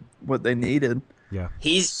Philly, what they needed. Yeah,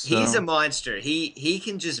 he's a monster. He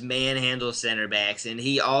can just manhandle center backs, and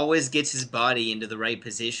he always gets his body into the right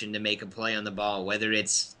position to make a play on the ball. Whether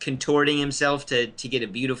it's contorting himself to get a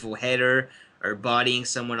beautiful header or bodying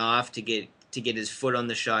someone off to get his foot on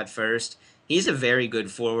the shot first, he's a very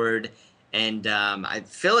good forward. And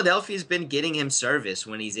Philadelphia's been getting him service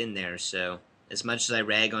when he's in there. So as much as I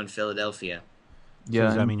rag on Philadelphia. Yeah, so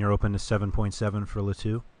does that mean you're open to 7.7 for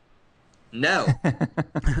Letou? No.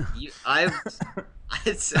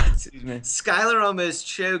 Skylar almost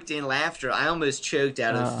choked in laughter. I almost choked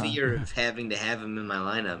out of fear of having to have him in my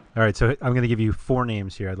lineup. All right, so I'm going to give you 4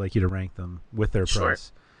 names here. I'd like you to rank them with their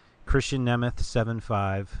price. Christian Nemeth,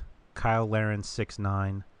 7.5. Kyle Larin,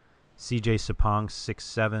 6.9. CJ Sapong,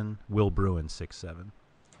 6.7. Will Bruin, 6.7.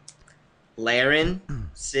 Larin,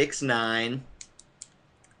 6.9.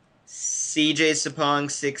 CJ Sapong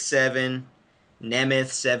 6.7, Nemeth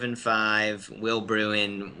 7.5, Will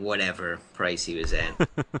Bruin whatever price he was at.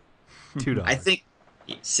 $2. I think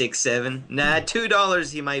 6.7. Nah,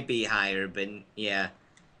 $2 he might be higher, but yeah.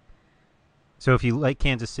 So if you like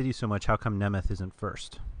Kansas City so much, how come Nemeth isn't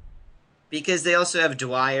first? Because they also have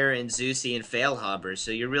Dwyer and Zusi and Feilhaber,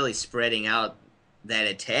 so you're really spreading out that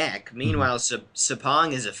attack. Meanwhile,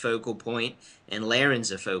 Sapong is a focal point and Larin's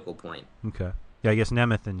a focal point. Okay. Yeah, I guess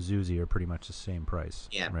Nemeth and Zusi are pretty much the same price.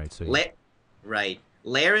 Yeah. Right. So right.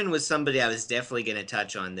 Larin was somebody I was definitely going to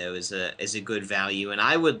touch on though as a good value, and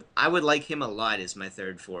I would like him a lot as my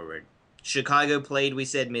third forward. Chicago played, we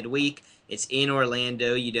said, midweek. It's in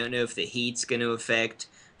Orlando. You don't know if the heat's going to affect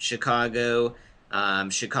Chicago.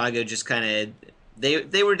 Chicago just kind of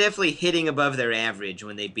they were definitely hitting above their average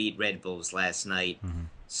when they beat Red Bulls last night. Mm-hmm.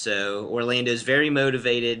 So Orlando's very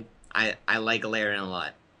motivated. I like Larin a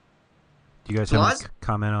lot. Do you guys have a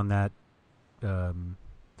comment on that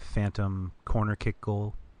phantom corner kick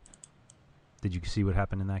goal? Did you see what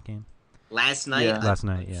happened in that game? Last night? Yeah. Last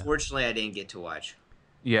night, yeah. Unfortunately, I didn't get to watch.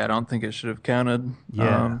 Yeah, I don't think it should have counted.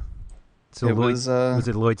 Yeah. So was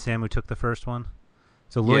it Lloyd Sam who took the first one?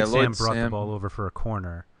 So Lloyd Sam brought the ball over for a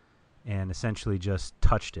corner and essentially just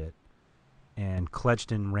touched it. And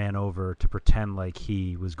Kledgton ran over to pretend like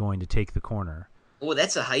he was going to take the corner. Oh,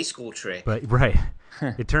 that's a high school trick. But right.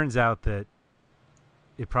 It turns out that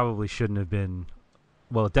it probably shouldn't have been,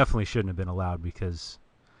 well, it definitely shouldn't have been allowed because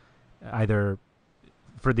either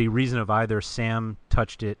for the reason of either Sam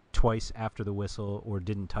touched it twice after the whistle or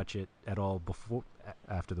didn't touch it at all before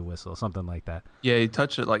after the whistle, something like that. Yeah, he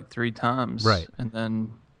touched it like 3 times. Right. And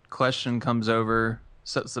then Kledgton comes over,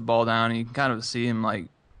 sets the ball down. You can kind of see him like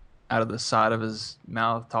out of the side of his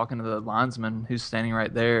mouth talking to the linesman who's standing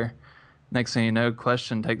right there. Next thing you know,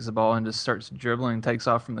 Kledgton takes the ball and just starts dribbling, takes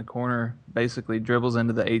off from the corner, basically dribbles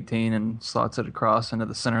into the 18 and slots it across into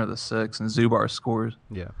the center of the 6, and Zubar scores.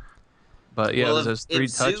 Yeah. But yeah, well, it was those 3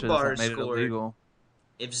 touches that made it illegal.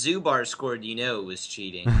 If Zubar scored, you know it was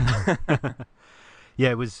cheating.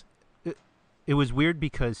 Yeah, it was weird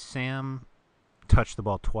because Sam touched the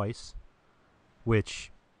ball twice,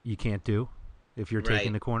 which you can't do if you're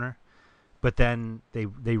taking the corner. But then they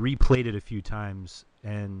replayed it a few times,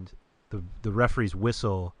 and the referee's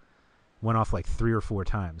whistle went off like 3 or 4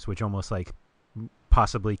 times, which almost like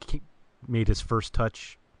possibly made his first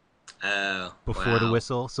touch before the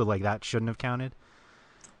whistle. So like that shouldn't have counted.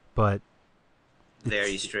 But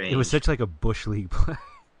very strange. It was such like a bush league play.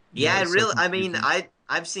 Yeah, really. I mean,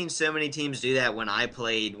 I've seen so many teams do that when I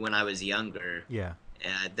played when I was younger. Yeah.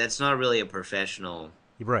 That's not really a professional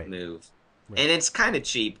move. Right. And it's kind of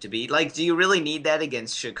cheap to be like, do you really need that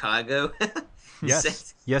against Chicago?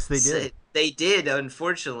 Yes. Yes, they did. They did,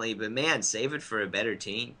 unfortunately, but man, save it for a better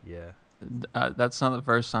team. Yeah. That's not the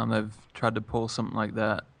first time they've tried to pull something like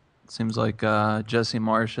that. It seems like Jesse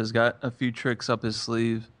Marsh has got a few tricks up his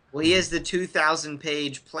sleeve. Well, he has the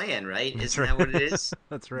 2,000-page plan, right? Isn't that what it is?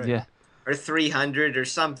 That's right. Yeah. Or 300 or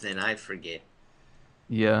something, I forget.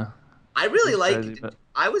 Yeah. I really liked it.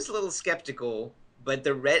 I was a little skeptical, but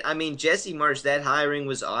Jesse Marsh, that hiring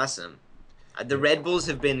was awesome. The Red Bulls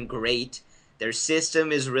have been great. Their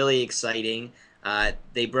system is really exciting.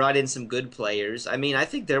 They brought in some good players. I mean, I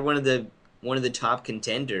think they're one of the top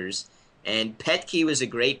contenders And Petke was a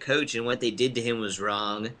great coach, and what they did to him was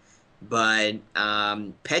wrong. But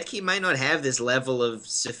Petke might not have this level of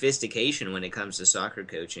sophistication when it comes to soccer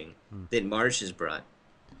coaching that Marsh has brought.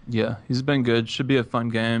 Yeah, he's been good. Should be a fun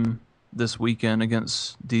game this weekend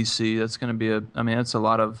against DC. That's going to be that's a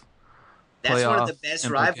lot of That's one of the best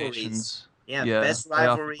implications. rivalries. Yeah, best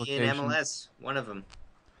rivalry in MLS. One of them.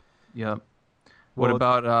 Yep. What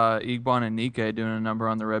about Igbon and Nike doing a number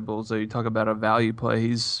on the Red Bulls? So you talk about a value play.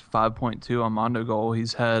 He's 5.2 on Mondo Goal.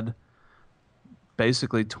 He's had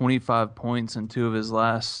basically 25 points in 2 of his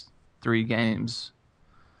last 3 games.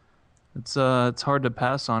 It's hard to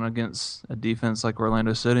pass on against a defense like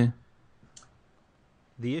Orlando City.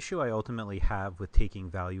 The issue I ultimately have with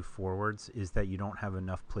taking value forwards is that you don't have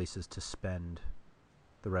enough places to spend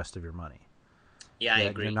the rest of your money. Yeah, I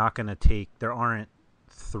agree. You're not going to take. There aren't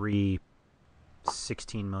 3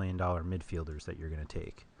 $16 million midfielders that you're going to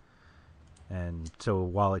take. And so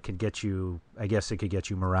while it could get you, I guess it could get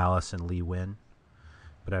you Morales and Lee Win,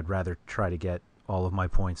 but I'd rather try to get all of my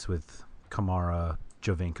points with Kamara,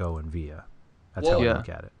 Jovinko, and Villa. That's how I look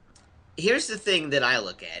at it. Here's the thing that I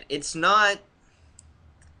look at. It's not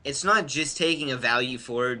just taking a value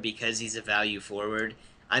forward because he's a value forward.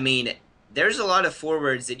 I mean, there's a lot of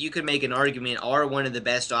forwards that you could make an argument are one of the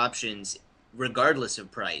best options regardless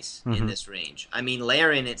of price in this range. I mean,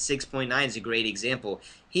 Larin at 6.9 is a great example.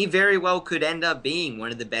 He very well could end up being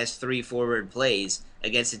one of the best 3 forward plays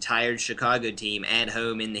against a tired Chicago team at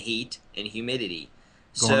home in the heat and humidity.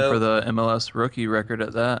 Going for the MLS rookie record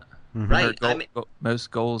at that. Right.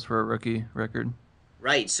 Most goals for a rookie record.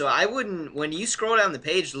 Right. So I wouldn't, when you scroll down the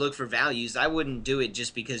page to look for values, I wouldn't do it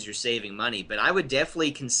just because you're saving money. But I would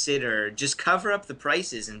definitely consider, just cover up the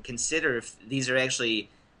prices and consider if these are actually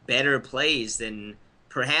better plays than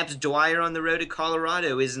perhaps Dwyer on the road to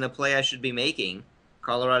Colorado isn't a play I should be making.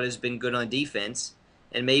 Colorado's been good on defense,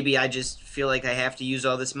 and maybe I just feel like I have to use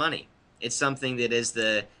all this money. It's something that as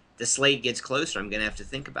the slate gets closer, I'm going to have to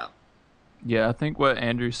think about. Yeah, I think what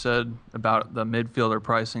Andrew said about the midfielder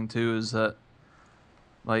pricing too is that,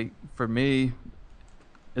 like, for me,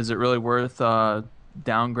 is it really worth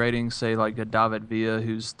downgrading, say, like a David Villa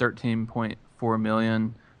who's $13.4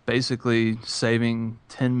 million, basically saving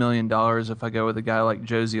 $10 million if I go with a guy like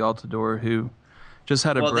Josie Altidore who just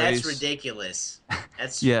had a brace. Well, that's ridiculous.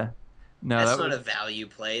 That's yeah. No, that's not a value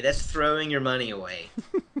play. That's throwing your money away.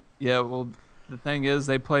 Yeah, well, the thing is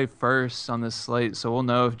they play first on this slate, so we'll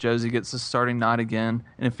know if Josie gets the starting nod again.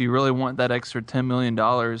 And if you really want that extra $10 million,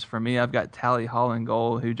 for me, I've got Tally Hall in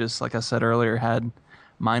goal, who just, like I said earlier, had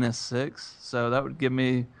 -6. So that would give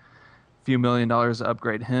me a few $1 million to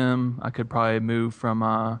upgrade him. I could probably move from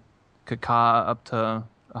Kaká up to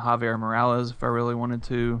Javier Morales if I really wanted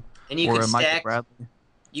to. And you or could a Michael stack. Bradley.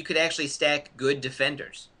 You could actually stack good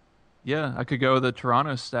defenders. Yeah, I could go with the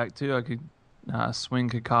Toronto stack too. I could swing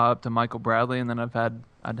Kaká up to Michael Bradley, and then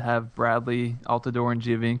I'd have Bradley, Altidore, and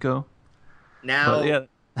Giovinco. Now,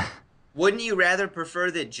 wouldn't you rather prefer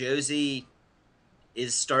that Josie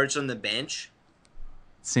starts on the bench?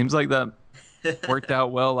 Seems like that worked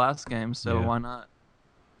out well last game, so why not?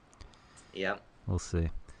 Yeah. We'll see.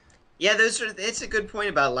 Yeah, it's a good point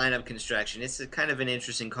about lineup construction. It's a kind of an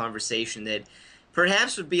interesting conversation that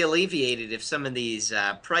perhaps would be alleviated if some of these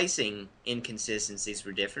pricing inconsistencies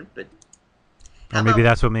were different, but or maybe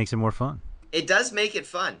that's what makes it more fun. It does make it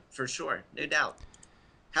fun, for sure, no doubt.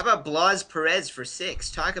 How about Blas Perez for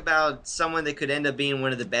 6? Talk about someone that could end up being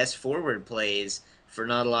one of the best forward plays for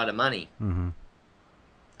not a lot of money. Mm-hmm.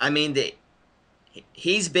 I mean,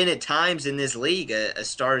 he's been at times in this league a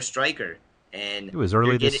star striker. And it was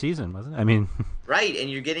early this season, wasn't it? I mean, right, and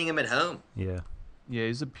you're getting him at home. Yeah. Yeah,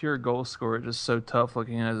 he's a pure goal scorer. Just so tough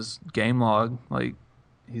looking at his game log. Like,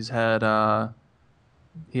 he's had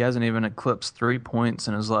he hasn't even eclipsed 3 points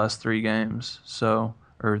in his last 3 games. So,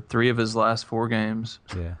 or 3 of his last 4 games.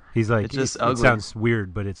 Yeah, he's like, it's just it sounds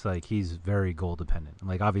weird, but it's like he's very goal dependent.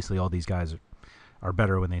 Like, obviously, all these guys are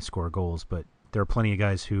better when they score goals, but there are plenty of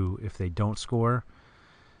guys who, if they don't score,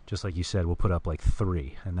 just like you said, will put up like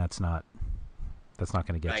 3, and that's not going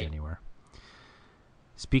to get you anywhere.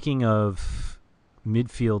 Speaking of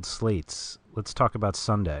midfield slates, let's talk about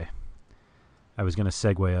Sunday. I was going to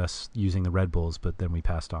segue us using the Red Bulls, but then we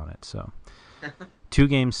passed on it. So 2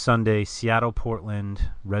 games Sunday, Seattle, Portland,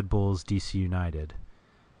 Red Bulls, DC United.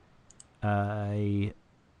 You're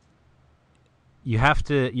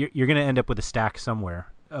going to end up with a stack somewhere,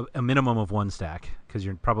 a minimum of 1 stack, because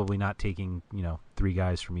you're probably not taking 3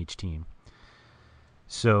 guys from each team.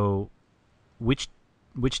 So which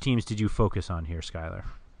teams did you focus on here, Skylar?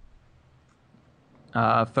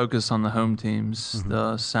 Focus on the home teams,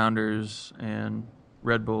 the Sounders and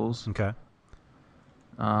Red Bulls. Okay.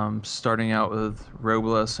 Starting out with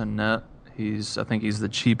Robles and net. I think he's the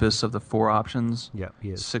cheapest of the 4 options. Yeah, he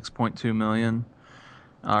is. $6.2 million.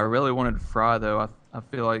 I really wanted Fry, though. I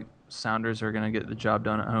feel like Sounders are going to get the job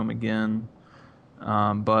done at home again.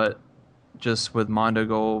 But just with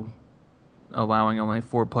Mondogoal allowing only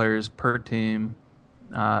 4 players per team,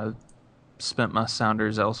 spent my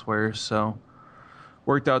Sounders elsewhere. So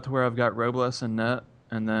worked out to where I've got Robles and net.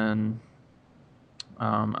 And then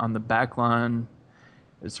on the back line,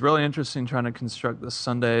 it's really interesting trying to construct this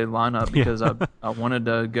Sunday lineup because I wanted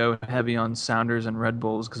to go heavy on Sounders and Red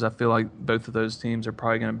Bulls because I feel like both of those teams are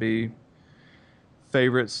probably going to be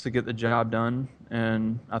favorites to get the job done,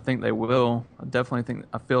 and I think they will.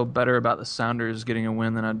 I feel better about the Sounders getting a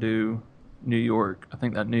win than I do New York. I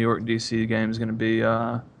think that New York-DC game is going to be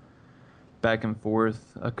back and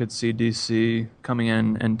forth. I could see DC coming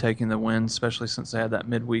in and taking the win, especially since they had that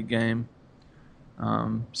midweek game.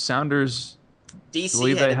 Sounders...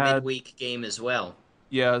 DC had a midweek game as well.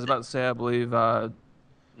 Yeah, I was about to say, I believe Not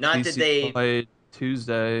DC that they played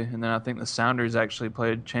Tuesday, and then I think the Sounders actually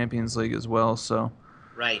played Champions League as well. So,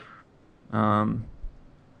 right.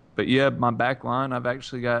 But yeah, my back line, I've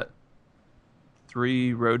actually got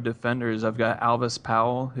 3 road defenders. I've got Alvis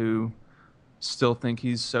Powell, who still think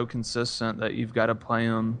he's so consistent that you've got to play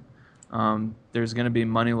him. There's going to be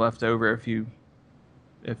money left over if you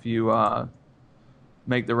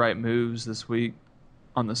make the right moves this week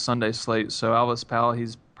on the Sunday slate. So Alvis Powell,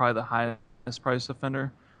 he's probably the highest price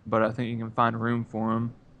defender, but I think you can find room for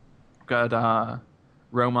him. Got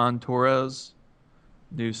Roman Torres,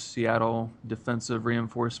 new Seattle defensive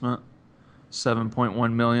reinforcement,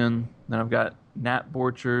 $7.1 million. Then I've got Nat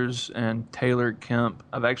Borchers and Taylor Kemp.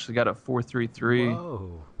 I've actually got a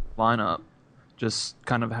 4-3-3 lineup, just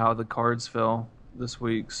kind of how the cards fell this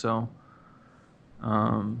week. So,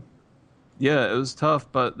 yeah, it was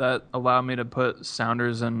tough, but that allowed me to put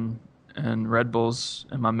Sounders and Red Bulls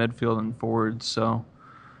in my midfield and forward. So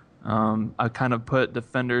I kind of put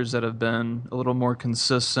defenders that have been a little more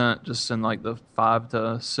consistent, just in like the 5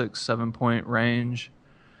 to 6, 7 point range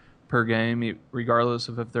per game, regardless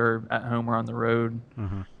of if they're at home or on the road.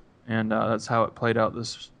 Mm-hmm. And that's how it played out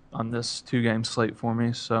on this 2-game slate for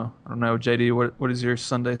me. So I don't know, JD, what does your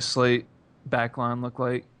Sunday slate backline look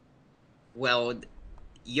like? Well,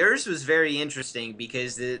 yours was very interesting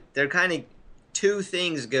because they're kind of 2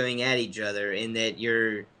 things going at each other in that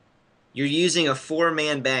you're using a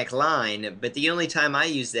 4-man back line, but the only time I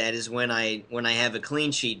use that is when I have a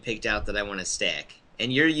clean sheet picked out that I want to stack.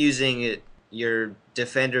 And you're using your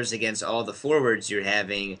defenders against all the forwards you're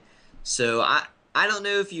having. So I don't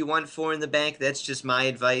know if you want 4 in the back. That's just my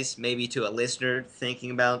advice, maybe to a listener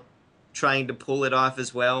thinking about trying to pull it off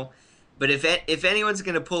as well. But if anyone's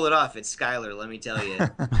going to pull it off, it's Skylar, let me tell you.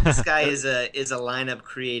 This guy is a lineup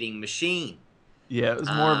creating machine. Yeah, it was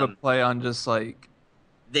more of a play on just like...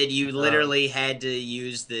 that you literally had to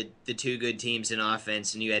use the 2 good teams in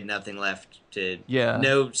offense and you had nothing left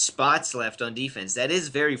no spots left on defense. That is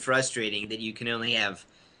very frustrating that you can only have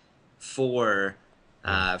 4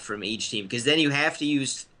 from each team, because then you have to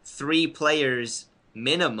use 3 players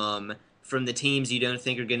minimum from the teams you don't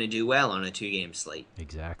think are going to do well on a 2-game slate.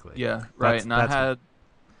 Exactly. Yeah, right. I had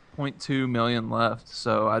 $0.2 million left,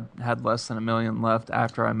 so I had less than $1 million left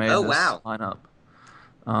after I made this lineup.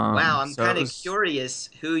 Wow, I'm kind of curious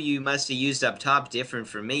who you must have used up top different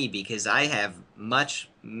from me, because I have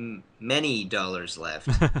many dollars left.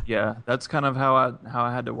 Yeah, that's kind of how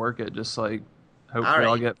I had to work it. Just like, hopefully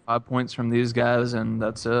I'll get 5 points from these guys, and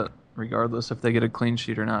that's it, regardless if they get a clean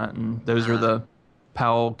sheet or not. And those are the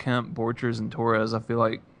Powell, Kemp, Borchers, and Torres. I feel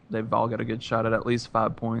like they've all got a good shot at least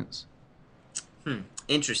 5 points.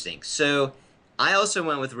 Interesting. So I also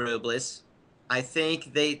went with Robles. I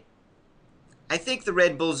think the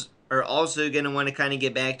Red Bulls are also going to want to kind of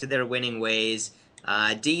get back to their winning ways.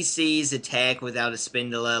 DC's attack without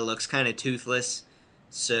Espindola looks kind of toothless.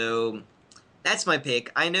 So that's my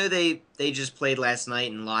pick. I know they just played last night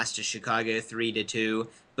and lost to Chicago 3-2,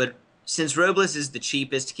 but since Robles is the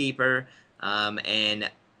cheapest keeper, and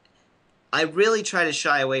I really try to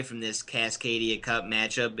shy away from this Cascadia Cup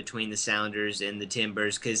matchup between the Sounders and the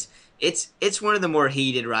Timbers, because it's one of the more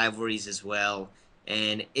heated rivalries as well.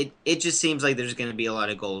 And it just seems like there's going to be a lot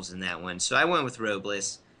of goals in that one. So I went with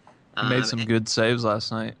Robles. He made some good saves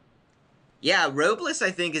last night. Yeah, Robles, I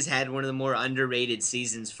think, has had one of the more underrated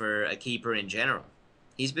seasons for a keeper in general.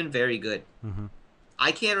 He's been very good. Mm-hmm.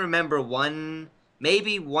 I can't remember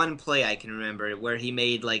maybe one play I can remember where he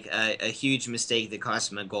made like a huge mistake that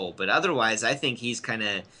cost him a goal. But otherwise, I think he's kind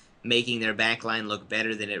of making their back line look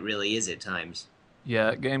better than it really is at times.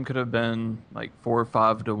 Yeah, that game could have been like 4 or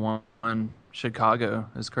 5-1. Chicago,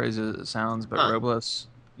 as crazy as it sounds. But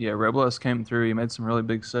Robles came through. He made some really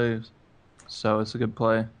big saves. So it's a good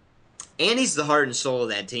play. And he's the heart and soul of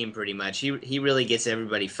that team pretty much. He really gets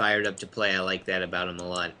everybody fired up to play. I like that about him a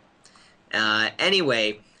lot.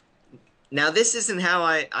 Anyway, now this isn't how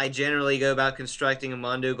I generally go about constructing a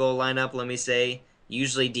Mondo goal lineup, let me say.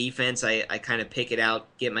 Usually defense, I kind of pick it out,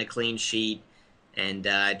 get my clean sheet, and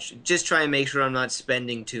just try and make sure I'm not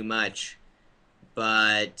spending too much.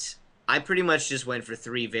 But I pretty much just went for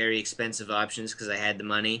 3 very expensive options because I had the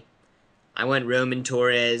money. I went Roman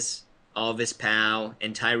Torres, Alvis Powell,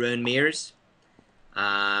 and Tyrone Mears.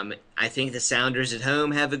 I think the Sounders at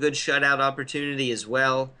home have a good shutout opportunity as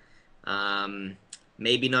well.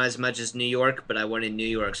 Maybe not as much as New York, but I wanted New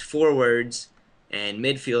York's forwards and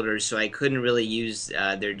midfielders, so I couldn't really use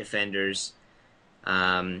their defenders.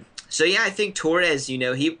 So yeah, I think Torres,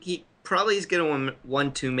 he probably is going to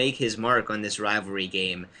want to make his mark on this rivalry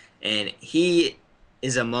game, and he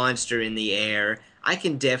is a monster in the air. I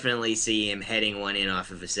can definitely see him heading one in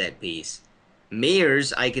off of a set piece.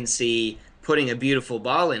 Mears, I can see putting a beautiful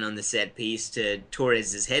ball in on the set piece to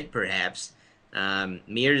Torres' head, perhaps.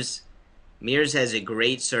 Mears has a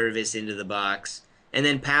great service into the box. And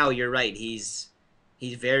then Powell, you're right, he's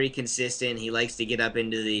very consistent. He likes to get up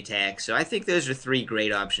into the attack. So I think those are 3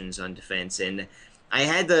 great options on defense, and I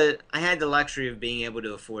had the luxury of being able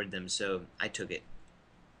to afford them, so I took it.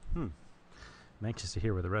 I'm anxious to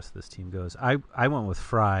hear where the rest of this team goes. I went with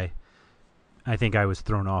Fry. I think I was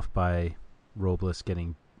thrown off by Robles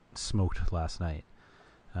getting smoked last night.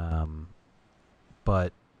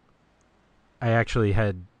 But I actually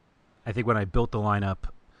I think when I built the lineup,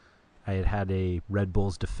 I had a Red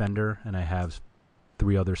Bulls defender, and I have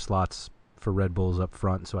 3 other slots for Red Bulls up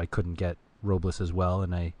front, so I couldn't get Robles as well,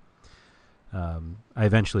 and I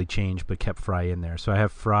eventually changed but kept Fry in there. So I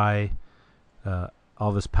have Fry,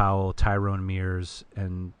 Alvis Powell, Tyrone Mears,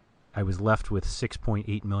 and I was left with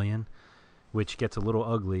 $6.8 million, which gets a little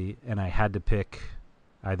ugly, and I had to pick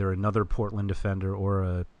either another Portland defender or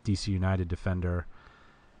a DC United defender.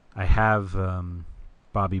 I have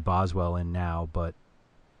Bobby Boswell in now, but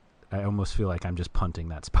I almost feel like I'm just punting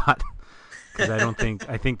that spot because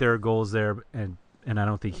I think there are goals there, and I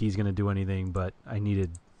don't think he's going to do anything, but I needed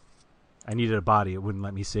a body. It wouldn't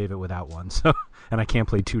let me save it without one, so and I can't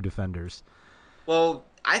play 2 defenders. Well,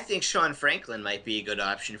 I think Sean Franklin might be a good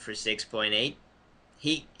option for 6.8.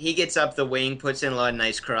 He gets up the wing, puts in a lot of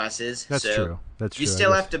nice crosses. That's true. You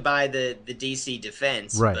still have to buy the DC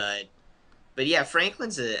defense, right? But yeah,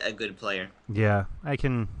 Franklin's a good player. Yeah, I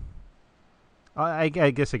can. I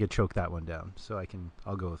guess I could choke that one down, so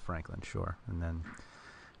I'll go with Franklin, sure, and then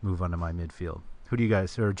move on to my midfield. Who do you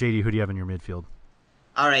guys, or JD? Who do you have in your midfield?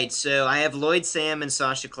 All right, so I have Lloyd Sam and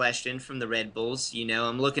Sasha Kljestan from the Red Bulls.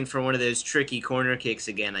 I'm looking for one of those tricky corner kicks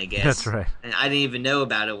again, I guess. That's right. And I didn't even know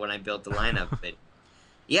about it when I built the lineup, but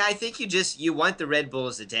yeah, I think you want the Red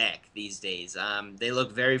Bulls attack these days. They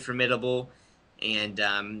look very formidable, and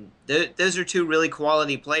those are 2 really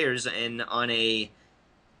quality players, and on a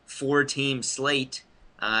 4-team slate,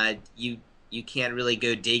 you can't really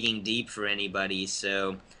go digging deep for anybody.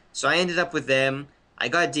 So I ended up with them. I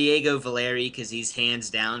got Diego Valeri because he's hands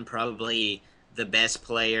down probably the best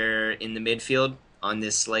player in the midfield on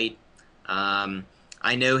this slate.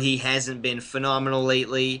 I know he hasn't been phenomenal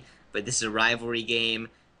lately, but this is a rivalry game.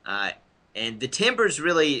 And the Timbers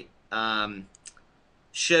really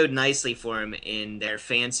showed nicely for him in their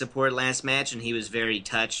fan support last match, and he was very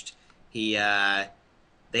touched. They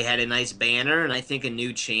had a nice banner and I think a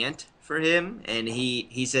new chant for him, and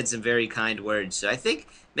he said some very kind words. So I think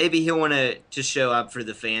maybe he'll want to show up for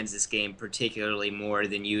the fans this game particularly more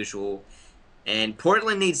than usual. And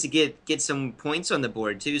Portland needs to get some points on the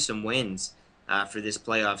board too, some wins for this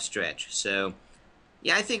playoff stretch. So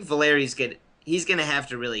yeah, I think Valeri's he's going to have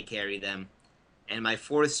to really carry them. And my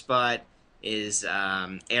 4th spot is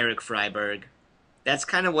Eric Freiberg. That's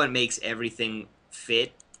kind of what makes everything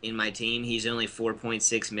fit in my team. He's only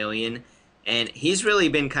 $4.6 million, and he's really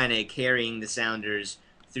been kind of carrying the Sounders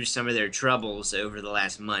through some of their troubles over the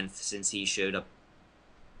last month since he showed up.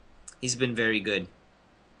 He's been very good.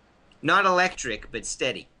 Not electric, but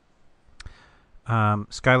steady.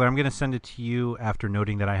 Skylar, I'm going to send it to you after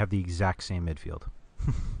noting that I have the exact same midfield.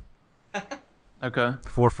 Okay.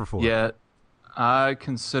 4 for 4. Yeah, I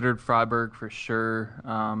considered Freiberg for sure.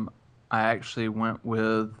 I actually went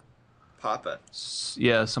with Papa.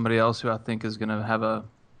 Yeah, somebody else who I think is going to have a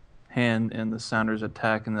hand in the Sounders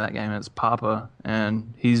attack in that game. It's Papa,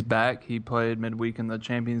 and he's back. He played midweek in the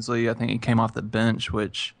Champions League. I think he came off the bench,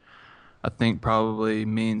 which I think probably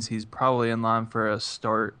means he's probably in line for a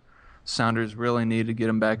start Sounders really need to get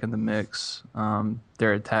him back in the mix.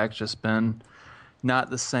 Their attack's just been not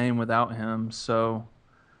the same without him. So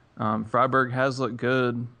Freiburg has looked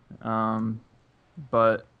good,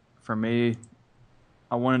 but for me,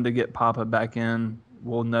 I wanted to get Papa back in.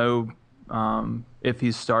 We'll know if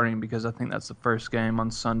he's starting because I think that's the first game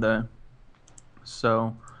on Sunday.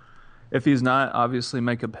 So if he's not, obviously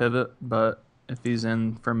make a pivot. But if he's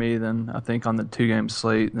in for me, then I think on the 2-game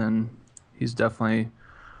slate, then he's definitely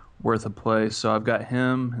worth a play. So I've got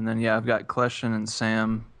him, and then, I've got Kleshin and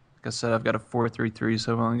Sam. Like I said, I've got a 4-3-3,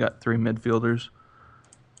 so I've only got 3 midfielders.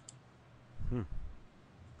 I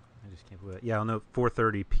just can't believe it. Yeah, I'll know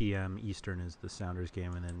 4:30 p.m. Eastern is the Sounders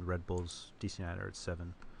game, and then Red Bulls DC United are at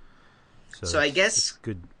 7. So I guess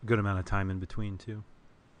good amount of time in between too.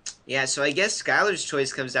 Yeah, so I guess Skylar's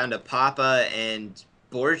choice comes down to Papa and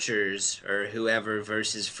Borchers or whoever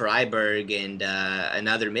versus Freiburg and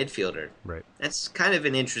another midfielder. Right. That's kind of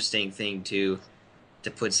an interesting thing to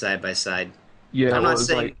put side by side. Yeah, I'm not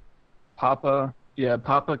saying like Papa. Yeah,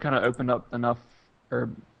 Papa kind of opened up enough, or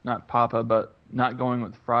not Papa, but not going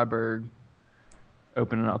with Freiburg,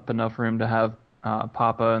 opening up enough room to have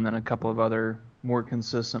Papa and then a couple of other more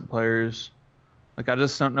consistent players. Like, I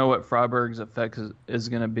just don't know what Freiburg's effect is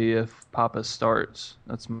going to be if Papa starts.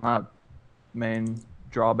 That's my main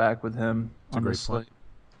drawback with him on the slate.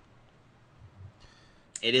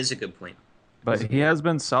 It is a good point. But he has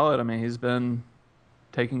been solid. I mean, he's been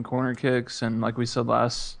taking corner kicks, and like we said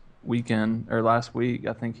last week,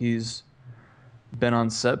 I think he's been on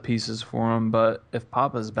set pieces for him. But if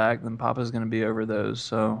Papa's back, then Papa's going to be over those.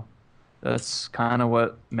 So that's kind of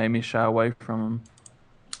what made me shy away from him.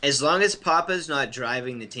 As long as Papa's not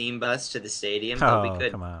driving the team bus to the stadium, they'll be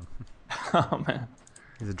good. Come on. Oh, man.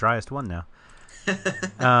 He's the driest one now.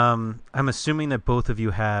 I'm assuming that both of you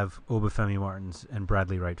have Obafemi Martins and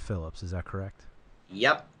Bradley Wright Phillips. Is that correct?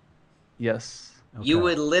 Yep. Yes. Okay. You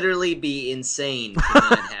would literally be insane to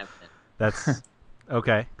not have them. That's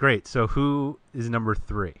okay. Great. So who is number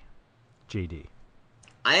 3? JD.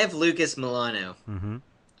 I have Lucas Milano. Mm-hmm.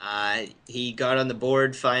 He got on the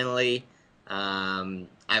board finally.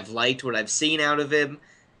 I've liked what I've seen out of him,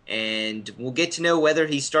 and we'll get to know whether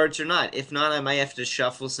he starts or not. If not, I might have to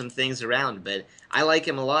shuffle some things around, but I like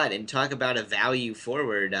him a lot. And talk about a value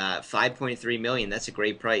forward, $5.3 million. That's a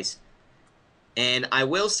great price. And I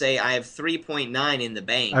will say I have 3.9 in the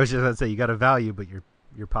bank. I was just going to say you got a value, but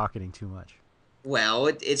you're pocketing too much. Well,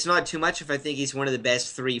 it's not too much if I think he's one of the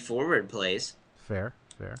best 3 forward plays. Fair.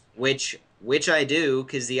 Which I do,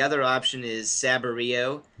 because the other option is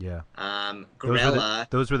Sabarillo. Yeah. Grella.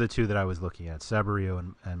 Those were the 2 that I was looking at,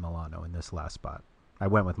 Sabarillo and Milano in this last spot. I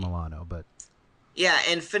went with Milano, but... Yeah,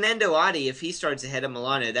 and Fernando Adi, if he starts ahead of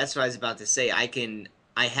Milano, that's what I was about to say.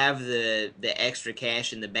 I have the extra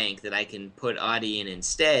cash in the bank that I can put Adi in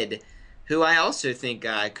instead, who I also think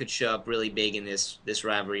could show up really big in this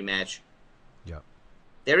rivalry match. Yeah.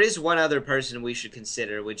 There is one other person we should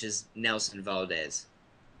consider, which is Nelson Valdez.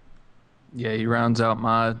 Yeah, he rounds out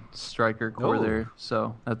my striker core there.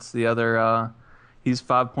 So that's the other. He's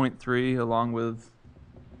 5.3 along with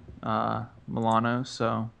Milano.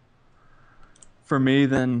 So for me,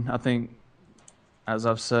 then I think, as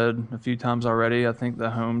I've said a few times already, I think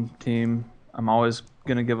the home team I'm always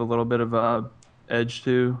going to give a little bit of a edge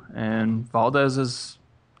to. And Valdez has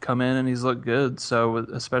come in and he's looked good. So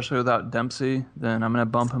especially without Dempsey, then I'm going to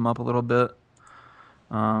bump him up a little bit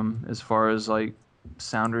as far as like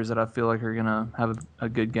Sounders that I feel like are going to have a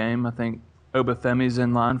good game. I think Obafemi's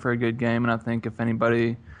in line for a good game, and I think if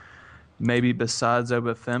anybody maybe besides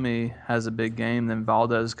Obafemi has a big game, then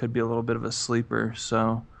Valdez could be a little bit of a sleeper.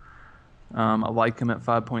 So I like him at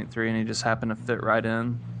 5.3, and he just happened to fit right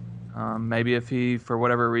in. Maybe if he, for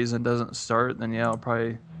whatever reason, doesn't start, then I'll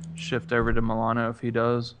probably shift over to Milano if he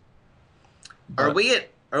does. But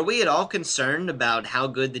Are we at all concerned about how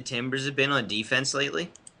good the Timbers have been on defense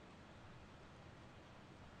lately?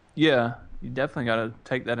 Yeah, you definitely got to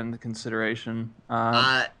take that into consideration.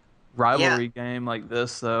 Rivalry game like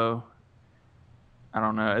this, though, I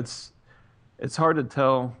don't know. It's hard to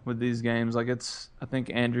tell with these games. Like I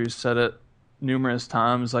think Andrew said it numerous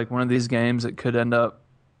times. Like one of these games, it could end up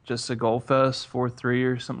just a goal fest, 4-3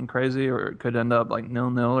 or something crazy, or it could end up like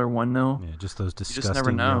 0-0 or 1-0. Yeah, just those disgusting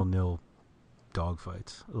never know. 0-0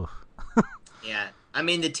 dogfights. Ugh. Yeah, I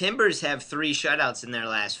mean the Timbers have 3 shutouts in their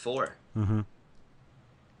last 4. Mm-hmm.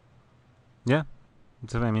 Yeah,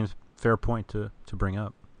 it's fair point to bring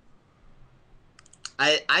up.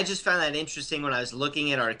 I just found that interesting when I was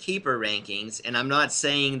looking at our keeper rankings, and I'm not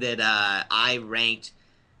saying that I ranked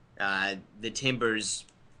the Timbers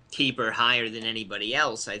keeper higher than anybody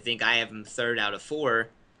else. I think I have him 3rd out of 4,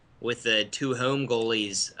 with the 2 home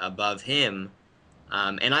goalies above him.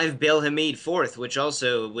 And I have Bill Hamid 4th, which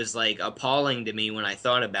also was like appalling to me when I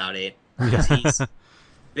thought about it.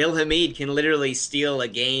 Bill Hamid can literally steal a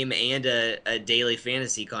game and a daily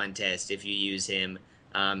fantasy contest if you use him.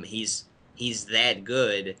 He's that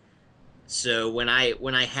good. So when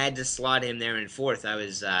I had to slot him there in 4th,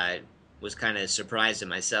 I was kind of surprised at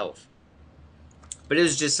myself. But it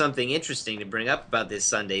was just something interesting to bring up about this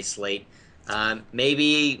Sunday slate.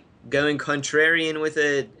 Maybe going contrarian with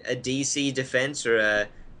a DC defense or a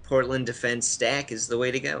Portland defense stack is the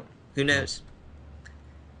way to go. Who knows?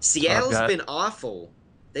 Seattle's been awful.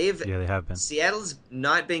 They have been. Seattle's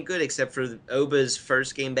not been good except for Oba's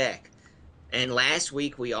first game back. And last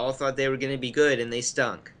week we all thought they were going to be good, and they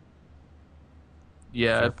stunk.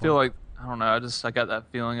 Yeah, I feel like, I don't know, I got that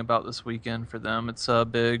feeling about this weekend for them. It's a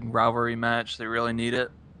big rivalry match. They really need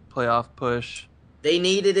it. Playoff push. They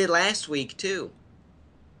needed it last week, too.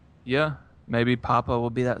 Yeah, maybe Papa will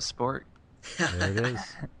be that sport. There it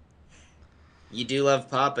is. You do love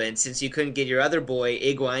Papa, and since you couldn't get your other boy,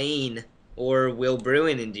 Higuain, or Will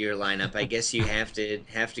Bruin into your lineup, I guess you have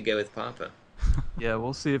to go with Papa. Yeah,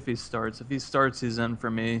 we'll see if he starts. If he starts, he's in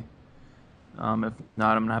for me. If not, I'm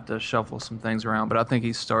going to have to shuffle some things around. But I think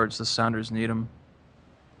he starts. The Sounders need him.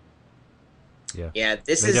 Yeah,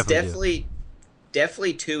 this is definitely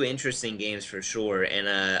 2 interesting games for sure, and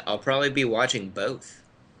I'll probably be watching both.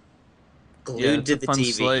 Glued to the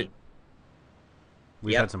TV. Slate.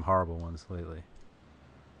 We've had some horrible ones lately.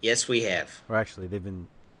 Yes, we have. Or actually,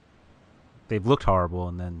 they've looked horrible,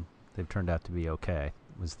 and then they've turned out to be okay.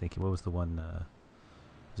 I was thinking, what was the one?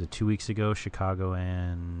 Was it 2 weeks ago? Chicago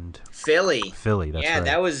and Philly. That's right.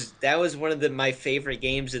 that was one of my favorite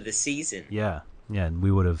games of the season. Yeah, and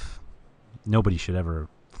we would have. Nobody should ever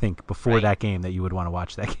think before that game that you would want to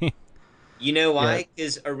watch that game. You know why?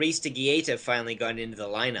 Because Aristeguieta finally got into the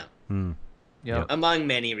lineup. Yep. Among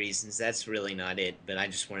many reasons. That's really not it, but I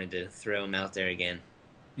just wanted to throw him out there again.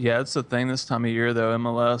 Yeah, it's the thing this time of year, though.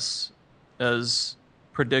 MLS, as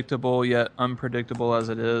predictable yet unpredictable as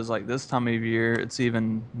it is, like this time of year, it's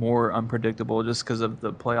even more unpredictable just because of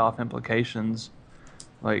the playoff implications.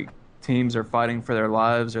 Like, teams are fighting for their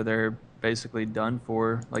lives or they're basically done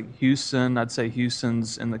for. Like Houston, I'd say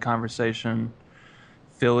Houston's in the conversation.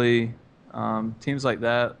 Philly, teams like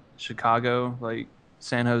that. Chicago, like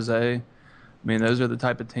San Jose. I mean, those are the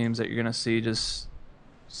type of teams that you're going to see just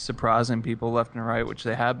surprising people left and right, which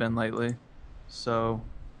they have been lately. So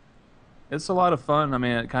it's a lot of fun. I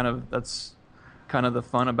mean, that's kind of the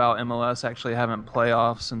fun about MLS actually having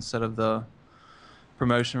playoffs instead of the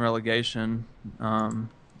promotion relegation,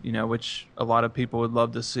 which a lot of people would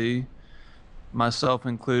love to see, myself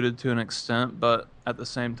included to an extent, but at the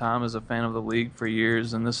same time as a fan of the league for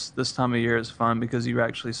years. And this time of year is fun because you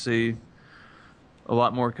actually see a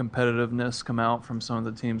lot more competitiveness come out from some of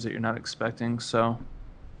the teams that you're not expecting. So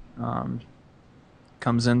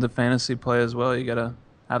comes into fantasy play as well. You got to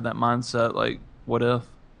have that mindset, like, what if?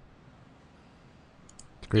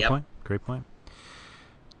 Great point.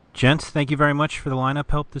 Gents, thank you very much for the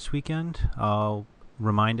lineup help this weekend. I'll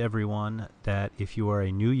remind everyone that if you are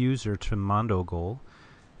a new user to Mondo Goal,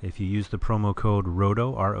 if you use the promo code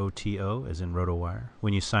ROTO, R-O-T-O, as in RotoWire,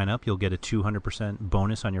 when you sign up, you'll get a 200%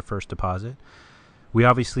 bonus on your first deposit. We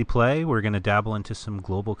obviously play. We're going to dabble into some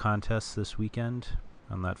global contests this weekend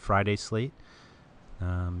on that Friday slate.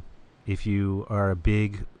 If you are a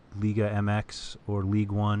big Liga MX or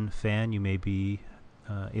League One fan, you may be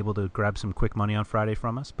able to grab some quick money on Friday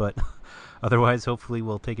from us. But otherwise, hopefully,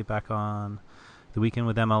 we'll take it back on the weekend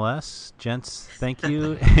with MLS. Gents, thank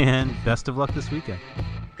you, and best of luck this weekend.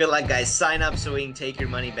 Good luck, guys. Sign up so we can take your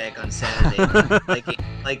money back on Saturday,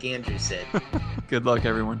 like Andrew said. Good luck,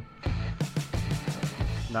 everyone.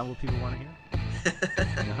 Not what people want to hear?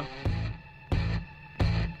 No?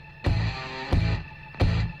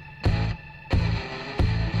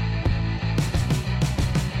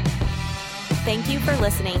 Thank you for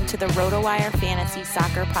listening to the RotoWire Fantasy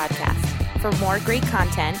Soccer Podcast. For more great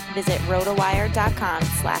content, visit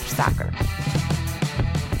rotowire.com/soccer.